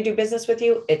they're going to do business with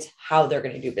you, it's how they're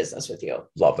going to do business with you.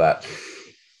 Love that.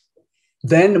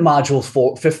 Then modules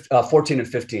 14 and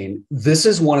 15, this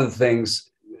is one of the things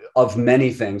of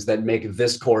many things that make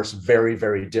this course very,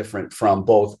 very different from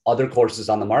both other courses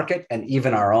on the market and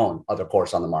even our own other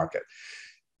course on the market.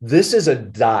 This is a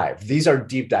dive. These are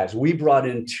deep dives. We brought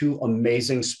in two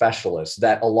amazing specialists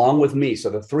that, along with me, so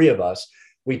the three of us,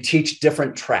 we teach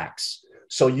different tracks.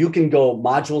 So you can go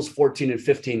modules 14 and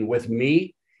 15 with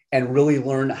me and really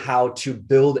learn how to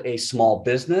build a small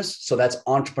business. So that's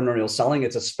entrepreneurial selling.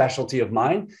 It's a specialty of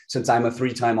mine since I'm a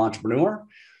 3-time entrepreneur.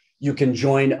 You can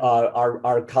join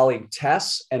our colleague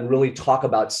Tess and really talk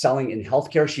about selling in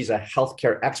healthcare. She's a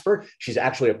healthcare expert. She's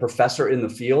actually a professor in the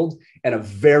field and a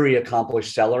very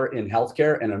accomplished seller in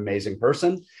healthcare, an amazing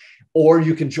person. Or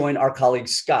you can join our colleague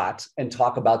Scott and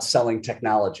talk about selling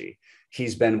technology.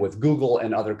 He's been with Google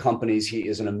and other companies. He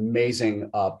is an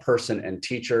amazing person and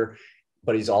teacher.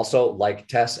 but he's also, like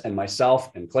Tess and myself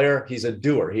and Claire, he's a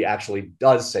doer. He actually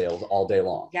does sales all day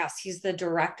long. Yes, he's the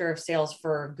director of sales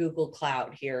for Google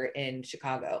Cloud here in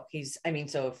Chicago.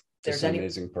 So if there's an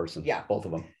amazing person. Yeah. Both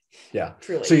of them. Yeah.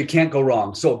 Truly. So you can't go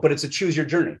wrong. But it's a choose your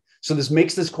journey. So this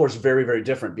makes this course very, very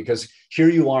different, because here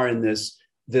you are in this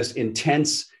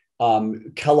intense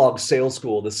Kellogg Sales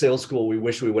School, the sales school we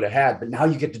wish we would have had, but now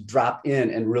you get to drop in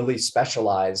and really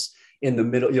specialize in the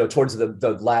middle, towards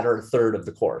the latter third of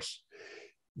the course.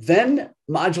 Then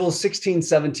modules 16,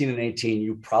 17, and 18,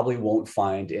 you probably won't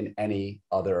find in any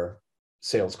other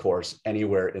sales course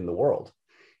anywhere in the world.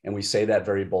 And we say that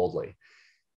very boldly.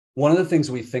 One of the things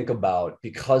we think about,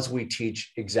 because we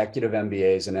teach executive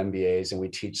MBAs and MBAs, and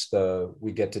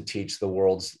we get to teach the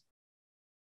world's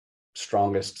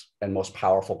strongest and most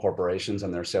powerful corporations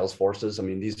and their sales forces. I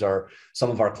mean, these are some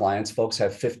of our clients. Folks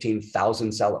have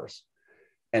 15,000 sellers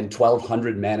and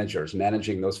 1,200 managers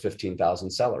managing those 15,000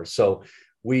 sellers. So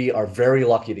we are very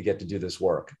lucky to get to do this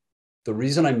work. The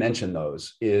reason I mention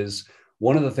those is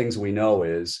one of the things we know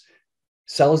is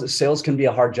sales can be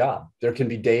a hard job. There can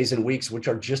be days and weeks which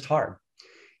are just hard.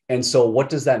 And so what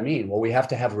does that mean? Well, we have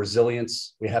to have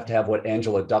resilience. We have to have what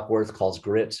Angela Duckworth calls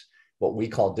grit, what we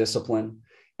call discipline.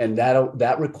 And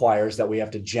that requires that we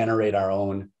have to generate our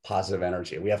own positive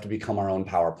energy. We have to become our own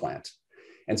power plant.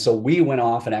 And so we went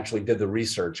off and actually did the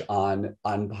research on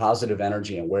positive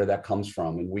energy and where that comes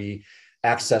from. And we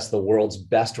accessed the world's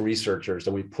best researchers,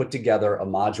 and we put together a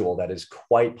module that is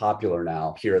quite popular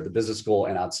now here at the business school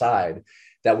and outside,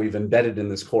 that we've embedded in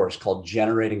this course, called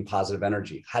Generating Positive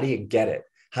Energy. How do you get it?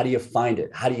 How do you find it?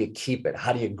 How do you keep it?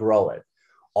 How do you grow it?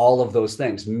 All of those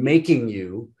things, making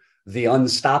you the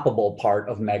unstoppable part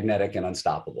of magnetic and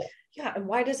unstoppable. Yeah. And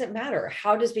why does it matter?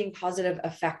 How does being positive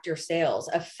affect your sales,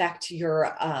 affect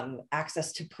your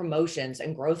access to promotions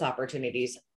and growth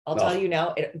opportunities? I'll tell you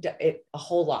now, it a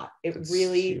whole lot. It's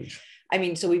really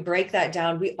huge. So we break that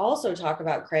down. We also talk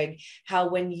about, Craig, how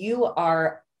when you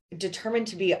are determined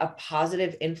to be a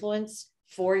positive influence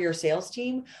for your sales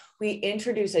team, we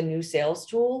introduce a new sales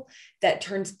tool that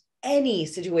turns any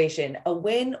situation, a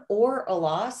win or a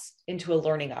loss, into a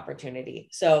learning opportunity.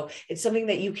 So it's something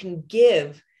that you can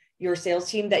give your sales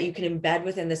team, that you can embed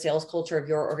within the sales culture of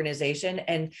your organization.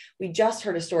 And we just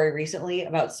heard a story recently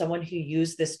about someone who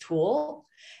used this tool,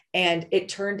 and it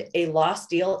turned a lost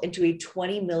deal into a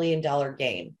 $20 million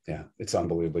gain. Yeah, it's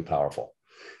unbelievably powerful.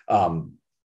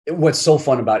 What's so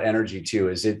fun about energy too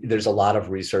is there's a lot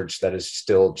of research that is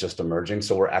still just emerging.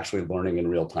 So we're actually learning in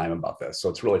real time about this. So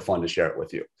it's really fun to share it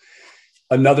with you.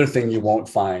 Another thing you won't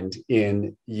find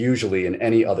usually in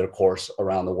any other course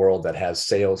around the world that has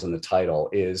sales in the title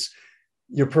is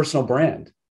your personal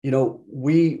brand. I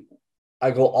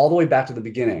go all the way back to the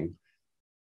beginning.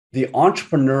 The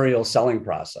entrepreneurial selling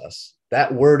process,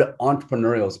 that word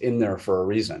entrepreneurial is in there for a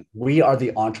reason. We are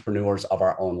the entrepreneurs of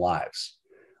our own lives.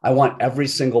 I want every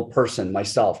single person,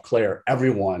 myself, Claire,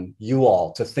 everyone, you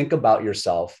all, to think about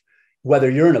yourself, whether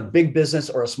you're in a big business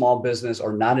or a small business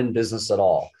or not in business at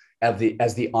all,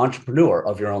 as the entrepreneur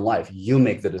of your own life. You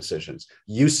make the decisions,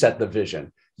 you set the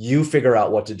vision, you figure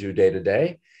out what to do day to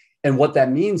day. And what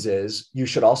that means is you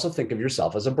should also think of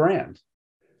yourself as a brand.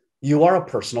 You are a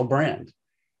personal brand.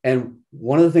 And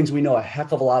one of the things we know a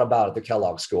heck of a lot about at the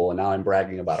Kellogg School, and now I'm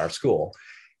bragging about our school,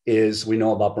 is we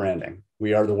know about branding.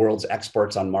 We are the world's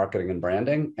experts on marketing and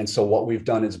branding. And so what we've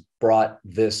done is brought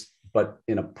this, but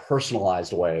in a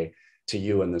personalized way, to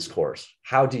you in this course.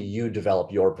 How do you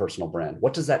develop your personal brand?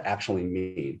 What does that actually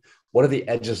mean? What are the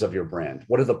edges of your brand?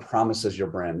 What are the promises your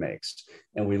brand makes?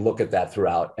 And we look at that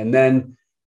throughout. And then,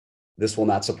 this will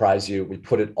not surprise you, we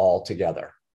put it all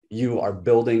together. You are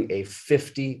building a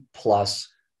 50+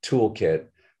 toolkit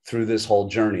through this whole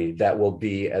journey that will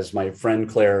be, as my friend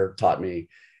Claire taught me,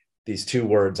 these two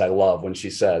words I love when she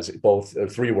says, both, or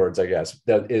three words, I guess,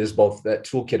 that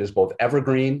toolkit is both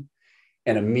evergreen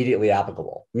and immediately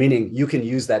applicable, meaning you can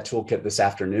use that toolkit this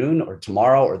afternoon or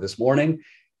tomorrow or this morning,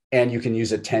 and you can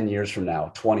use it 10 years from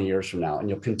now, 20 years from now, and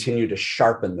you'll continue to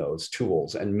sharpen those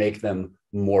tools and make them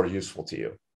more useful to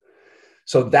you.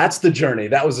 So that's the journey.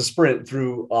 That was a sprint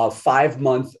through a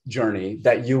 5-month journey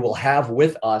that you will have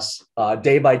with us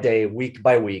day by day, week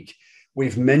by week.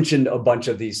 We've mentioned a bunch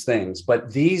of these things,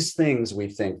 but these things, we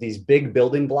think, these big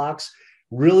building blocks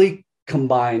really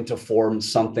combine to form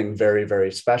something very,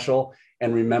 very special.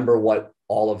 And remember what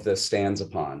all of this stands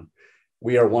upon.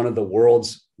 We are one of the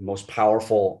world's most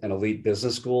powerful and elite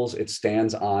business schools. It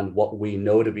stands on what we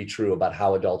know to be true about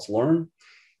how adults learn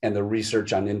and the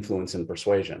research on influence and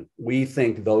persuasion. We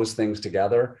think those things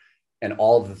together and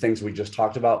all of the things we just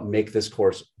talked about make this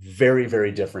course very,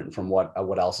 very different from what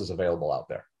else is available out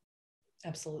there.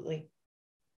 Absolutely.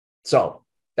 So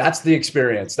that's the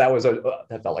experience. That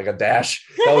felt like a dash.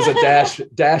 That was a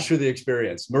dash through the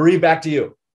experience. Marie, back to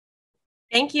you.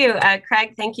 Thank you,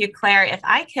 Craig. Thank you, Claire. If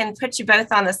I can put you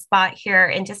both on the spot here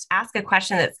and just ask a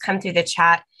question that's come through the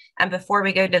chat. And before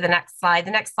we go to the next slide,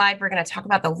 we're going to talk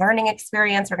about the learning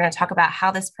experience. We're going to talk about how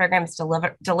this program is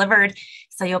delivered.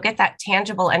 So you'll get that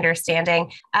tangible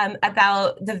understanding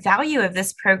about the value of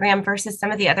this program versus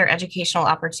some of the other educational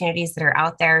opportunities that are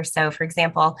out there. So for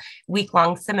example,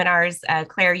 week-long seminars,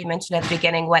 Claire, you mentioned at the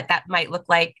beginning what that might look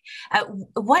like.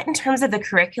 What in terms of the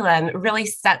curriculum really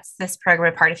sets this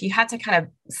program apart? If you had to kind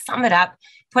of sum it up,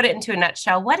 put it into a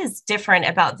nutshell, what is different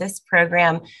about this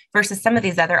program versus some of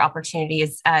these other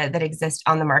opportunities that exist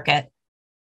on the market?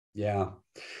 Yeah,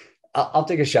 I'll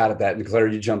take a shot at that. And Claire,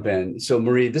 you jump in. So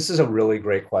Marie, this is a really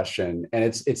great question. And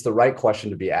it's the right question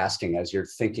to be asking as you're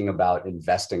thinking about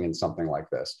investing in something like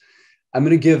this. I'm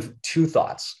going to give two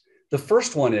thoughts. The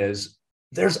first one is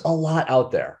there's a lot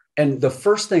out there. And the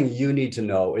first thing you need to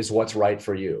know is what's right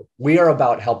for you. We are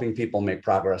about helping people make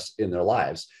progress in their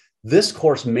lives. This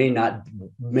course may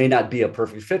not be a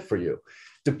perfect fit for you.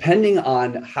 Depending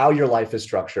on how your life is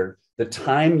structured, the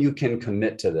time you can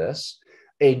commit to this,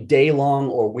 a day-long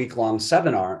or week-long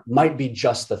seminar might be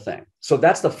just the thing. So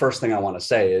that's the first thing I want to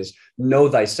say is know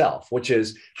thyself, which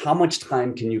is how much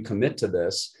time can you commit to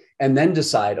this? And then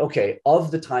decide, okay,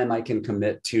 of the time I can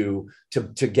commit to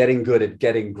getting good at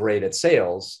getting great at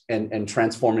sales and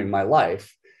transforming my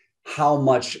life, how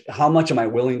much am I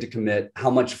willing to commit? How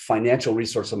much financial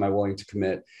resource am I willing to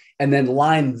commit? And then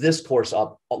line this course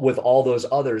up with all those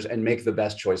others and make the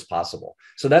best choice possible.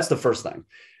 So that's the first thing.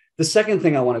 The second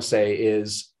thing I want to say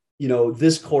is,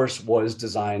 this course was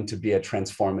designed to be a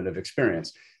transformative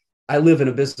experience. I live in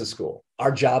a business school.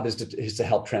 Our job is to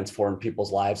help transform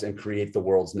people's lives and create the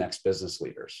world's next business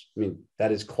leaders. I mean,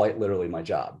 that is quite literally my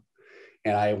job.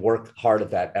 And I work hard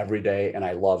at that every day, and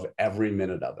I love every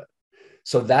minute of it.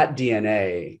 So that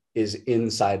DNA is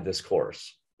inside this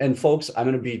course. And folks, I'm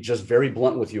going to be just very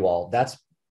blunt with you all. That's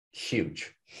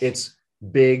huge. It's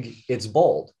big. It's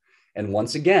bold. And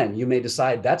once again, you may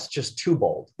decide that's just too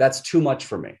bold. That's too much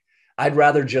for me. I'd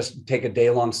rather just take a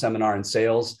day-long seminar in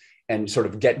sales and sort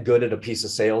of get good at a piece of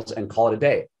sales and call it a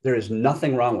day. There is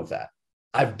nothing wrong with that.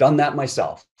 I've done that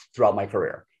myself throughout my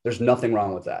career. There's nothing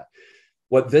wrong with that.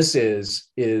 What this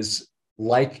is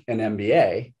like an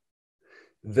MBA.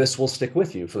 This will stick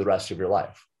with you for the rest of your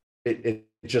life. It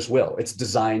just will. It's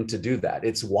designed to do that.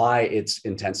 It's why it's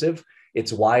intensive.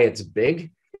 It's why it's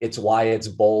big. It's why it's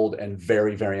bold and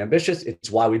very, very ambitious. It's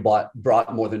why we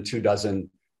brought more than 24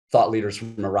 thought leaders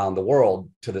from around the world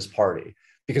to this party,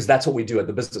 because that's what we do at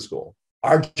the business school.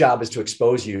 Our job is to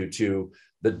expose you to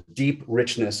the deep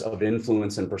richness of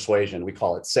influence and persuasion. We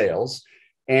call it sales,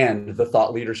 and the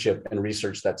thought leadership and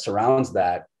research that surrounds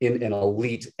that in an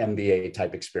elite MBA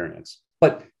type experience.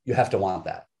 But you have to want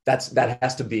that. That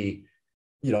has to be,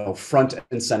 front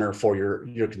and center for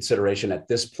your consideration at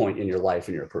this point in your life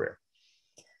and your career.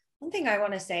 One thing I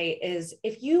want to say is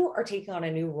if you are taking on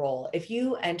a new role, if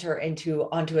you enter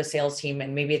onto a sales team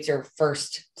and maybe it's your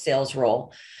first sales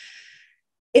role,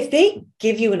 if they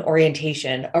give you an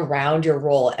orientation around your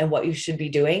role and what you should be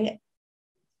doing,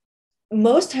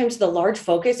 most times the large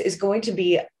focus is going to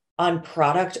be on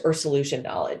product or solution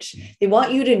knowledge. They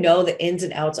want you to know the ins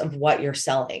and outs of what you're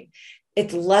selling.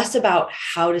 It's less about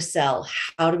how to sell,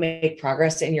 how to make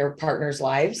progress in your partner's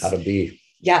lives. How to be.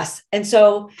 Yes. And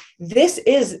so this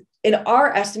is, in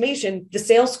our estimation, the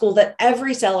sales school that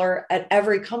every seller at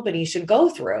every company should go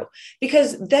through,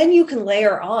 because then you can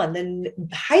layer on the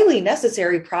highly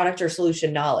necessary product or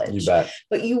solution knowledge. You bet.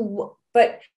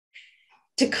 But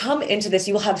to come into this,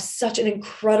 you will have such an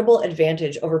incredible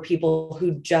advantage over people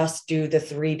who just do the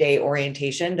 3-day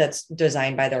orientation that's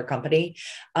designed by their company.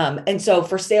 And so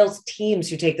for sales teams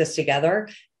who take this together,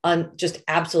 just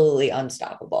absolutely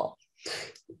unstoppable.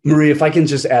 Marie, if I can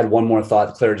just add one more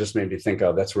thought Claire just made me think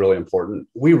of, that's really important.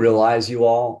 We realize, you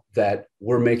all, that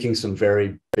we're making some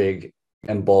very big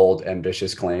and bold,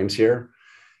 ambitious claims here.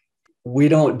 We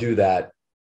don't do that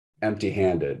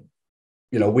empty-handed.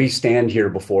 We stand here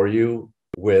before you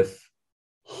with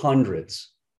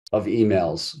hundreds of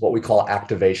emails, what we call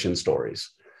activation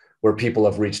stories, where people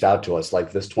have reached out to us,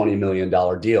 like this $20 million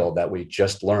deal that we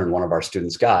just learned one of our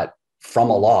students got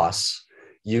from a loss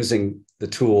using the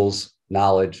tools,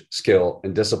 knowledge, skill,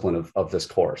 and discipline of this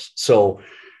course. So,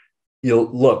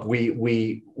 look,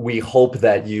 we hope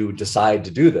that you decide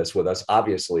to do this with us.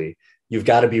 Obviously, you've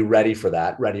got to be ready for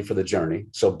that, ready for the journey.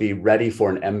 So be ready for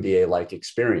an MBA-like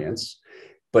experience.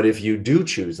 But if you do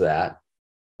choose that,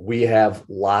 we have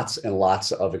lots and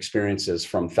lots of experiences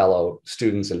from fellow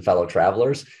students and fellow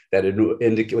travelers that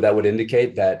would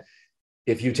indicate that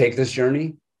If you take this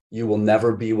journey, you will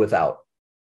never be without.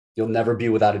 You'll never be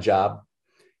without a job.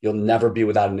 You'll never be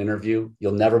without an interview.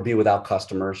 You'll never be without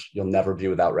customers. You'll never be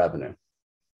without revenue.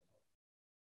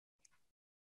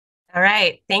 All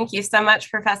right. Thank you so much,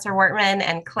 Professor Wortmann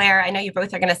and Claire. I know you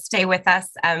both are going to stay with us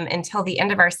until the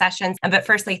end of our sessions. But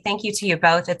firstly, thank you to you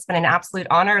both. It's been an absolute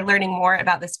honor learning more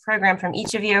about this program from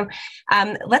each of you.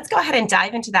 Let's go ahead and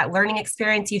dive into that learning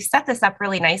experience. You've set this up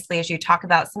really nicely as you talk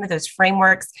about some of those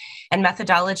frameworks and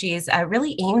methodologies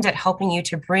really aimed at helping you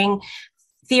to bring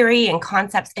theory and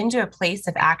concepts into a place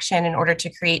of action in order to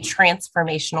create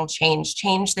transformational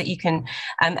change that you can,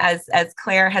 as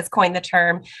Claire has coined the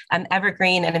term,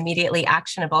 evergreen and immediately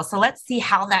actionable. So let's see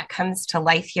how that comes to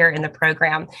life here in the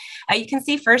program. You can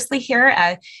see firstly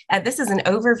here, this is an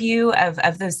overview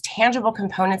of those tangible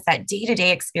components, that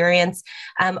day-to-day experience,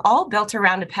 all built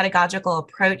around a pedagogical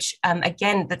approach,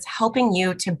 again, that's helping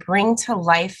you to bring to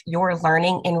life your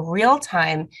learning in real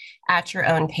time at your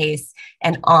own pace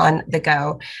and on the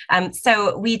go.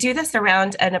 So we do this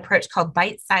around an approach called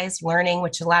bite-sized learning,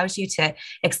 which allows you to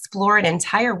explore an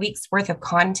entire week's worth of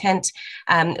content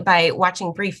by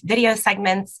watching brief video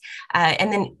segments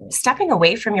and then stepping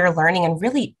away from your learning and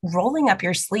really rolling up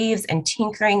your sleeves and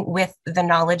tinkering with the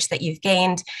knowledge that you've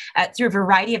gained through a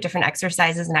variety of different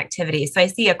exercises and activities. So I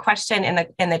see a question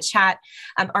in the chat,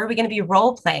 are we going to be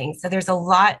role playing? So there's a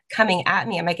lot coming at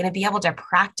me. Am I going to be able to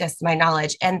practice my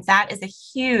knowledge? And that is a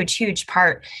huge, huge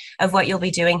part of what you'll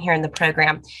be doing here in the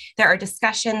program. There are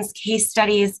discussions, case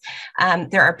studies,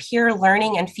 there are peer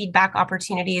learning and feedback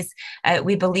opportunities.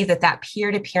 We believe that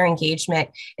peer-to-peer engagement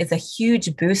is a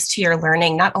huge boost to your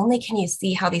learning. Not only can you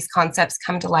see how these concepts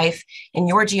come to life in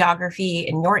your geography,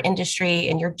 in your industry,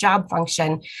 in your job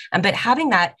function, but having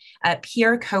that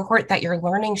peer cohort that you're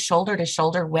learning shoulder to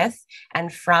shoulder with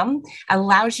and from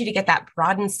allows you to get that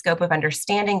broadened scope of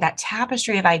understanding, that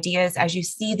tapestry of ideas as you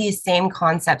see these same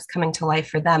concepts coming to life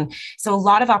for them. So a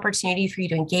lot of opportunity for you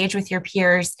to engage with your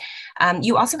peers.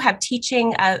 You also have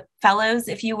teaching fellows,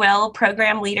 if you will,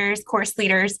 program leaders, course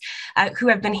leaders who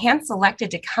have been hand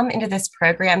selected to come into this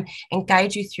program and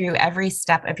guide you through every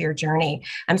step of your journey.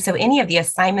 So any of the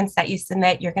assignments that you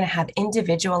submit, you're going to have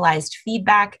individualized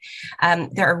feedback.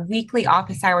 There are weekly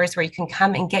office hours where you can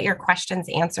come and get your questions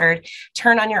answered,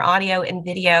 turn on your audio and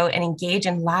video, and engage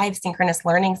in live synchronous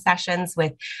learning sessions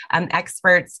with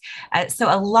experts.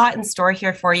 So a lot in store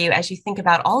here for you as you think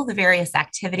about all the various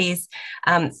activities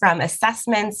from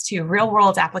assessments to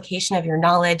real-world applications of your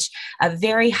knowledge, a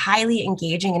very highly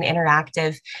engaging and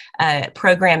interactive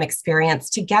program experience,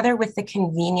 together with the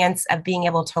convenience of being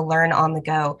able to learn on the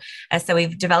go. So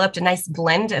we've developed a nice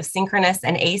blend of synchronous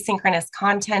and asynchronous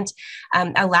content,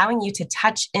 allowing you to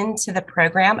touch into the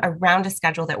program around a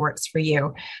schedule that works for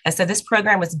you. So this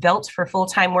program was built for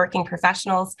full-time working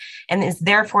professionals and is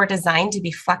therefore designed to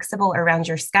be flexible around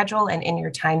your schedule and in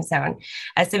your time zone.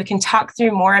 So we can talk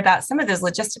through more about some of those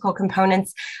logistical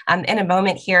components in a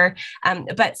moment here.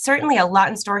 But certainly a lot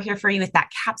in store here for you with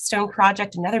that capstone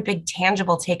project, another big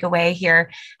tangible takeaway here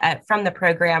from the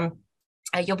program.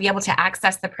 You'll be able to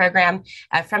access the program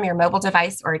from your mobile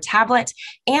device or a tablet,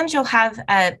 and you'll have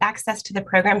access to the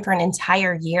program for an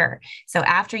entire year. So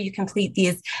after you complete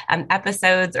these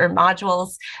episodes or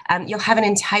modules, you'll have an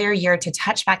entire year to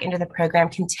touch back into the program,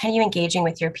 continue engaging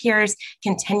with your peers,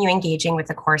 continue engaging with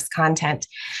the course content.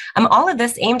 All of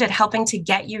this aimed at helping to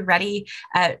get you ready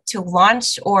to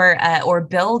launch or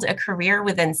build a career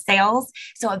within sales.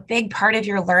 So a big part of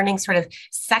your learning, sort of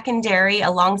secondary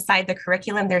alongside the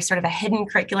curriculum, there's sort of a hidden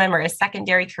curriculum or a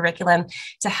secondary curriculum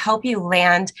to help you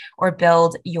land or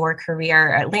build your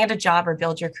career, or land a job or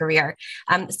build your career.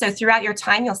 So throughout your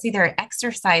time, you'll see there are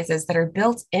exercises that are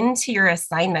built into your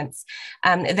assignments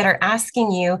that are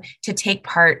asking you to take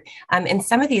part in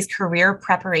some of these career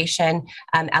preparation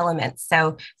elements.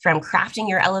 So from crafting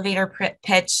your elevator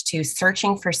pitch to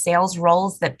searching for sales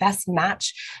roles that best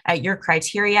match your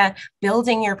criteria,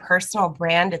 building your personal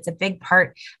brand. It's a big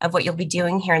part of what you'll be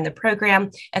doing here in the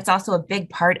program. It's also a big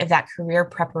part of that career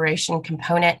preparation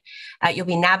component. You'll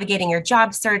be navigating your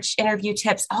job search, interview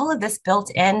tips, all of this built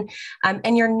in,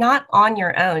 and you're not on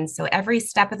your own. So every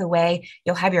step of the way,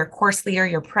 you'll have your course leader,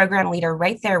 your program leader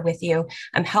right there with you,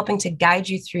 helping to guide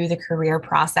you through the career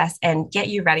process and get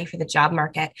you ready for the job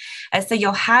market. So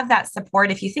you'll have that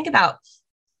support. If you think about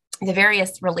the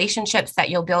various relationships that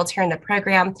you'll build here in the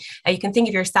program. You can think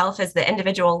of yourself as the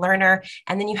individual learner,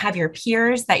 and then you have your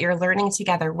peers that you're learning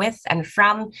together with and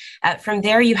from. From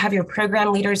there, you have your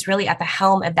program leaders really at the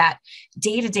helm of that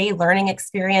day-to-day learning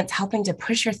experience, helping to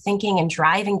push your thinking and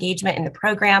drive engagement in the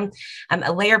program.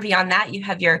 A layer beyond that, you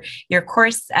have your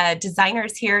course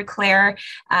designers here, Claire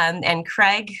and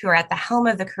Craig, who are at the helm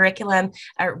of the curriculum,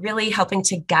 really helping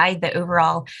to guide the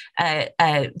overall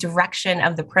direction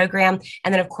of the program.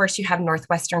 And then, of course, you have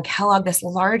Northwestern Kellogg, this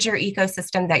larger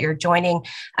ecosystem that you're joining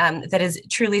that is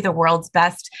truly the world's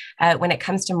best when it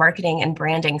comes to marketing and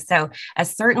branding. So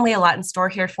certainly a lot in store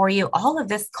here for you. All of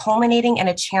this culminating in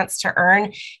a chance to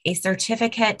earn a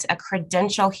certificate, a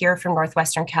credential here from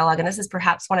Northwestern Kellogg. And this is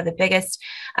perhaps one of the biggest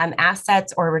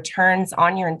assets or returns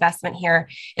on your investment here,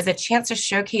 is a chance to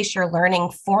showcase your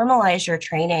learning, formalize your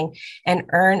training, and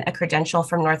earn a credential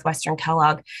from Northwestern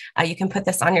Kellogg. You can put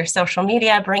this on your social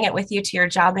media, bring it with you to your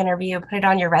job interview, put it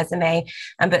on your resume.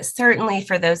 But certainly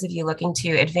for those of you looking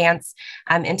to advance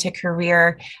into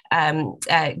career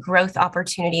growth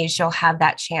opportunities, you'll have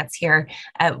that chance here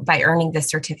by earning this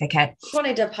certificate. I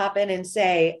wanted to pop in and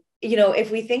say,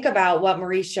 if we think about what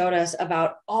Marie showed us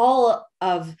about all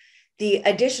of the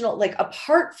additional, like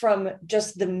apart from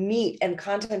just the meat and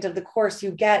content of the course,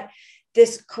 you get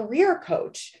this career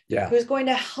coach who's going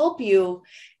to help you.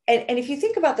 And if you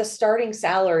think about the starting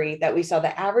salary that we saw,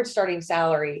 the average starting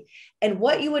salary, and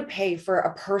what you would pay for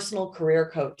a personal career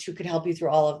coach who could help you through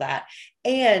all of that,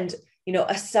 and,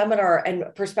 a seminar and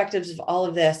perspectives of all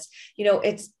of this,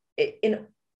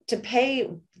 to pay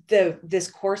this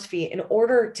course fee in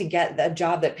order to get a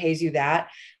job that pays you that.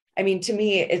 I mean, to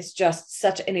me, it's just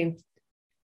such an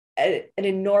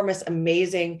enormous,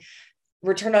 amazing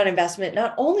return on investment,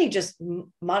 not only just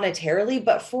monetarily,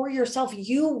 but for yourself.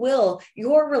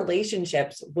 Your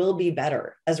relationships will be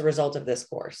better as a result of this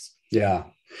course. Yeah.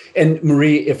 And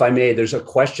Marie, if I may, there's a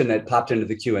question that popped into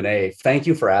the Q&A. Thank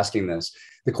you for asking this.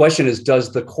 The question is,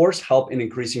 does the course help in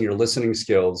increasing your listening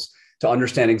skills to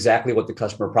understand exactly what the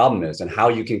customer problem is and how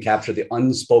you can capture the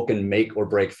unspoken make or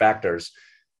break factors?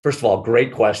 First of all,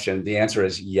 great question. The answer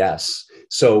is yes.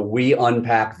 So we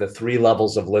unpack the 3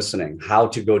 levels of listening, how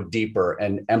to go deeper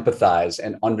and empathize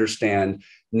and understand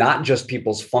not just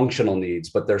people's functional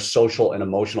needs, but their social and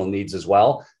emotional needs as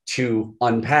well, to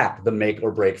unpack the make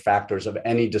or break factors of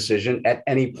any decision at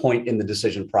any point in the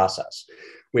decision process.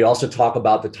 We also talk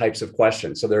about the types of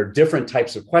questions. So there are different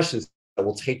types of questions that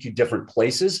will take you different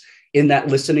places in that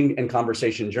listening and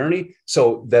conversation journey.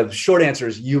 So the short answer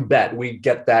is, you bet. We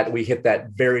get that. We hit that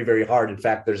very, very hard. In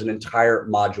fact, there's an entire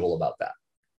module about that.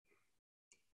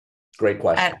 Great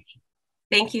question.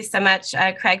 Thank you so much,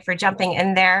 Craig, for jumping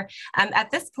in there.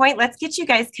 At this point, let's get you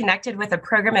guys connected with a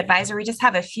program advisor. We just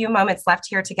have a few moments left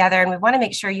here together, and we want to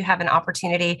make sure you have an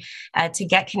opportunity to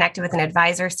get connected with an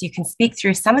advisor so you can speak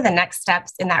through some of the next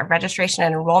steps in that registration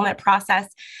and enrollment process.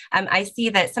 I see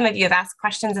that some of you have asked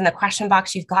questions in the question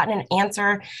box. You've gotten an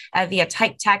answer via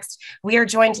typed text. We are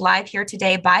joined live here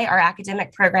today by our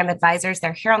academic program advisors.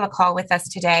 They're here on the call with us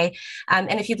today.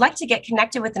 And if you'd like to get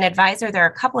connected with an advisor, there are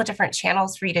a couple of different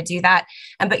channels for you to do that.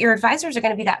 But your advisors are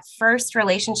going to be that first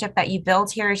relationship that you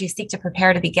build here as you seek to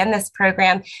prepare to begin this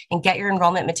program and get your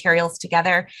enrollment materials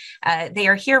together. They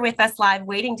are here with us live,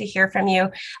 waiting to hear from you.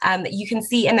 You can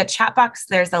see in the chat box,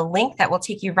 there's a link that will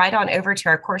take you right on over to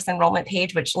our course enrollment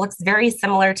page, which looks very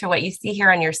similar to what you see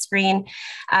here on your screen.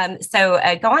 So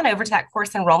go on over to that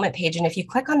course enrollment page. And if you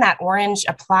click on that orange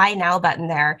Apply Now button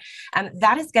there,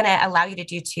 that is going to allow you to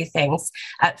do 2 things.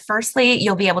 Firstly,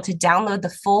 you'll be able to download the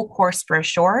full course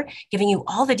brochure, giving you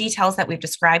all the details that we've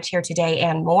described here today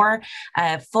and more,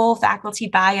 full faculty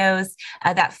bios,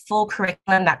 that full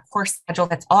curriculum, that course schedule,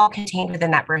 that's all contained within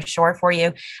that brochure for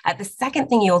you. The second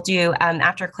thing you'll do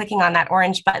after clicking on that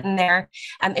orange button there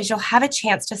is you'll have a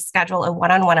chance to schedule a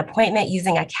one-on-one appointment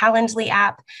using a Calendly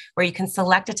app where you can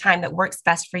select a time that works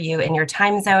best for you in your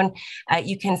time zone.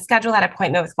 You can schedule that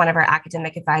appointment with one of our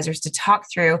academic advisors to talk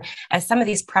through some of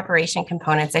these preparation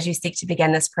components as you seek to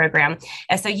begin this program.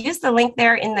 So use the link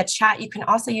there in the chat. You can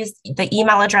also use the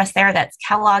email address there. That's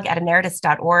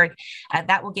kellogg@emeritus.org.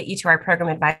 That will get you to our program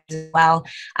advisors as well.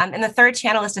 And the third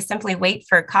channel is to simply wait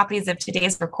for copies of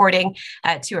today's recording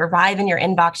to arrive in your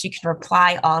inbox. You can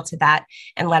reply all to that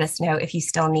and let us know if you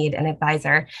still need an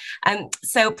advisor.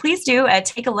 So please do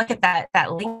take a look at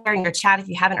that link there in your chat if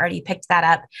you haven't already picked that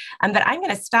up. But I'm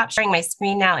going to stop sharing my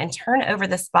screen now and turn over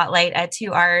the spotlight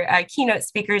to our keynote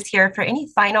speakers here for any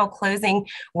final closing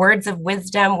words of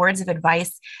wisdom, words of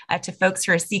advice to folks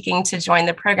who are seeking to join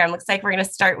the program. Looks like we're going to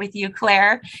start with you,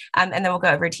 Claire, and then we'll go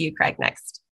over to you, Craig,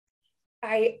 next.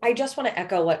 I just want to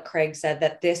echo what Craig said,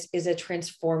 that this is a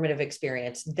transformative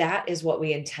experience. That is what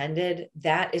we intended.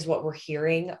 That is what we're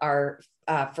hearing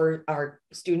for our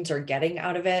students are getting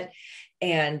out of it.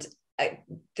 And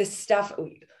this stuff,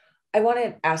 I want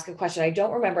to ask a question. I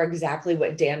don't remember exactly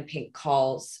what Dan Pink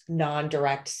calls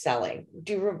non-direct selling.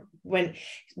 When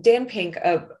Dan Pink,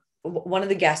 one of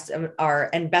the guests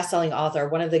and best-selling author,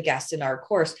 one of the guests in our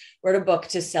course, wrote a book,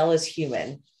 To Sell is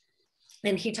Human.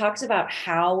 And he talks about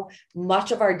how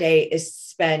much of our day is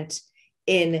spent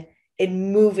in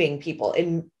moving people,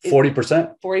 in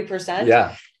 40%. 40%.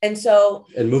 Yeah.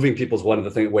 And moving people is one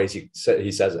of the ways he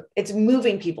says it. It's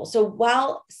moving people. So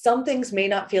while some things may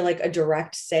not feel like a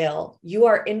direct sale, you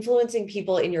are influencing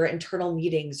people in your internal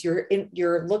meetings.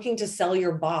 You're looking to sell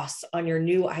your boss on your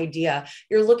new idea.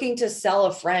 You're looking to sell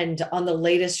a friend on the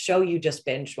latest show you just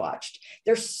binge watched.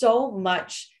 There's so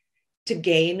much to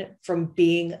gain from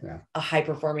being a high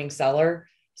performing seller.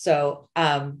 So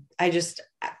I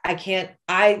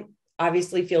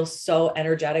obviously feel so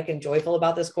energetic and joyful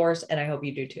about this course, and I hope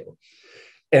you do too.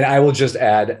 And I will just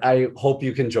add, I hope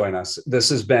you can join us. This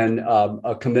has been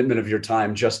a commitment of your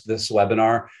time, just this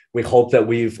webinar. We hope that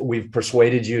we've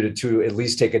persuaded you to at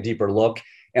least take a deeper look.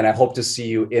 And I hope to see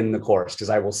you in the course, because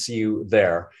I will see you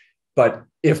there. But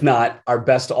if not, our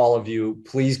best to all of you.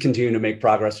 Please continue to make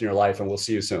progress in your life, and we'll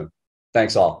see you soon.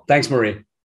 Thanks all. Thanks, Marie.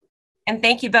 And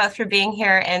thank you both for being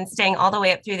here and staying all the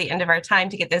way up through the end of our time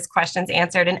to get those questions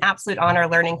answered. An absolute honor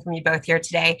learning from you both here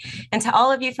today. And to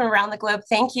all of you from around the globe,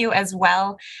 thank you as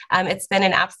well. It's been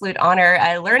an absolute honor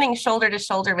learning shoulder to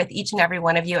shoulder with each and every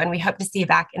one of you. And we hope to see you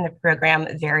back in the program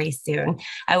very soon.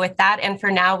 With that, and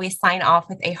for now, we sign off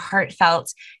with a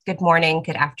heartfelt good morning,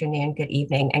 good afternoon, good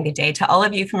evening, and good day to all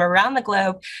of you from around the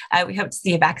globe. We hope to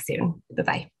see you back soon.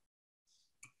 Bye-bye.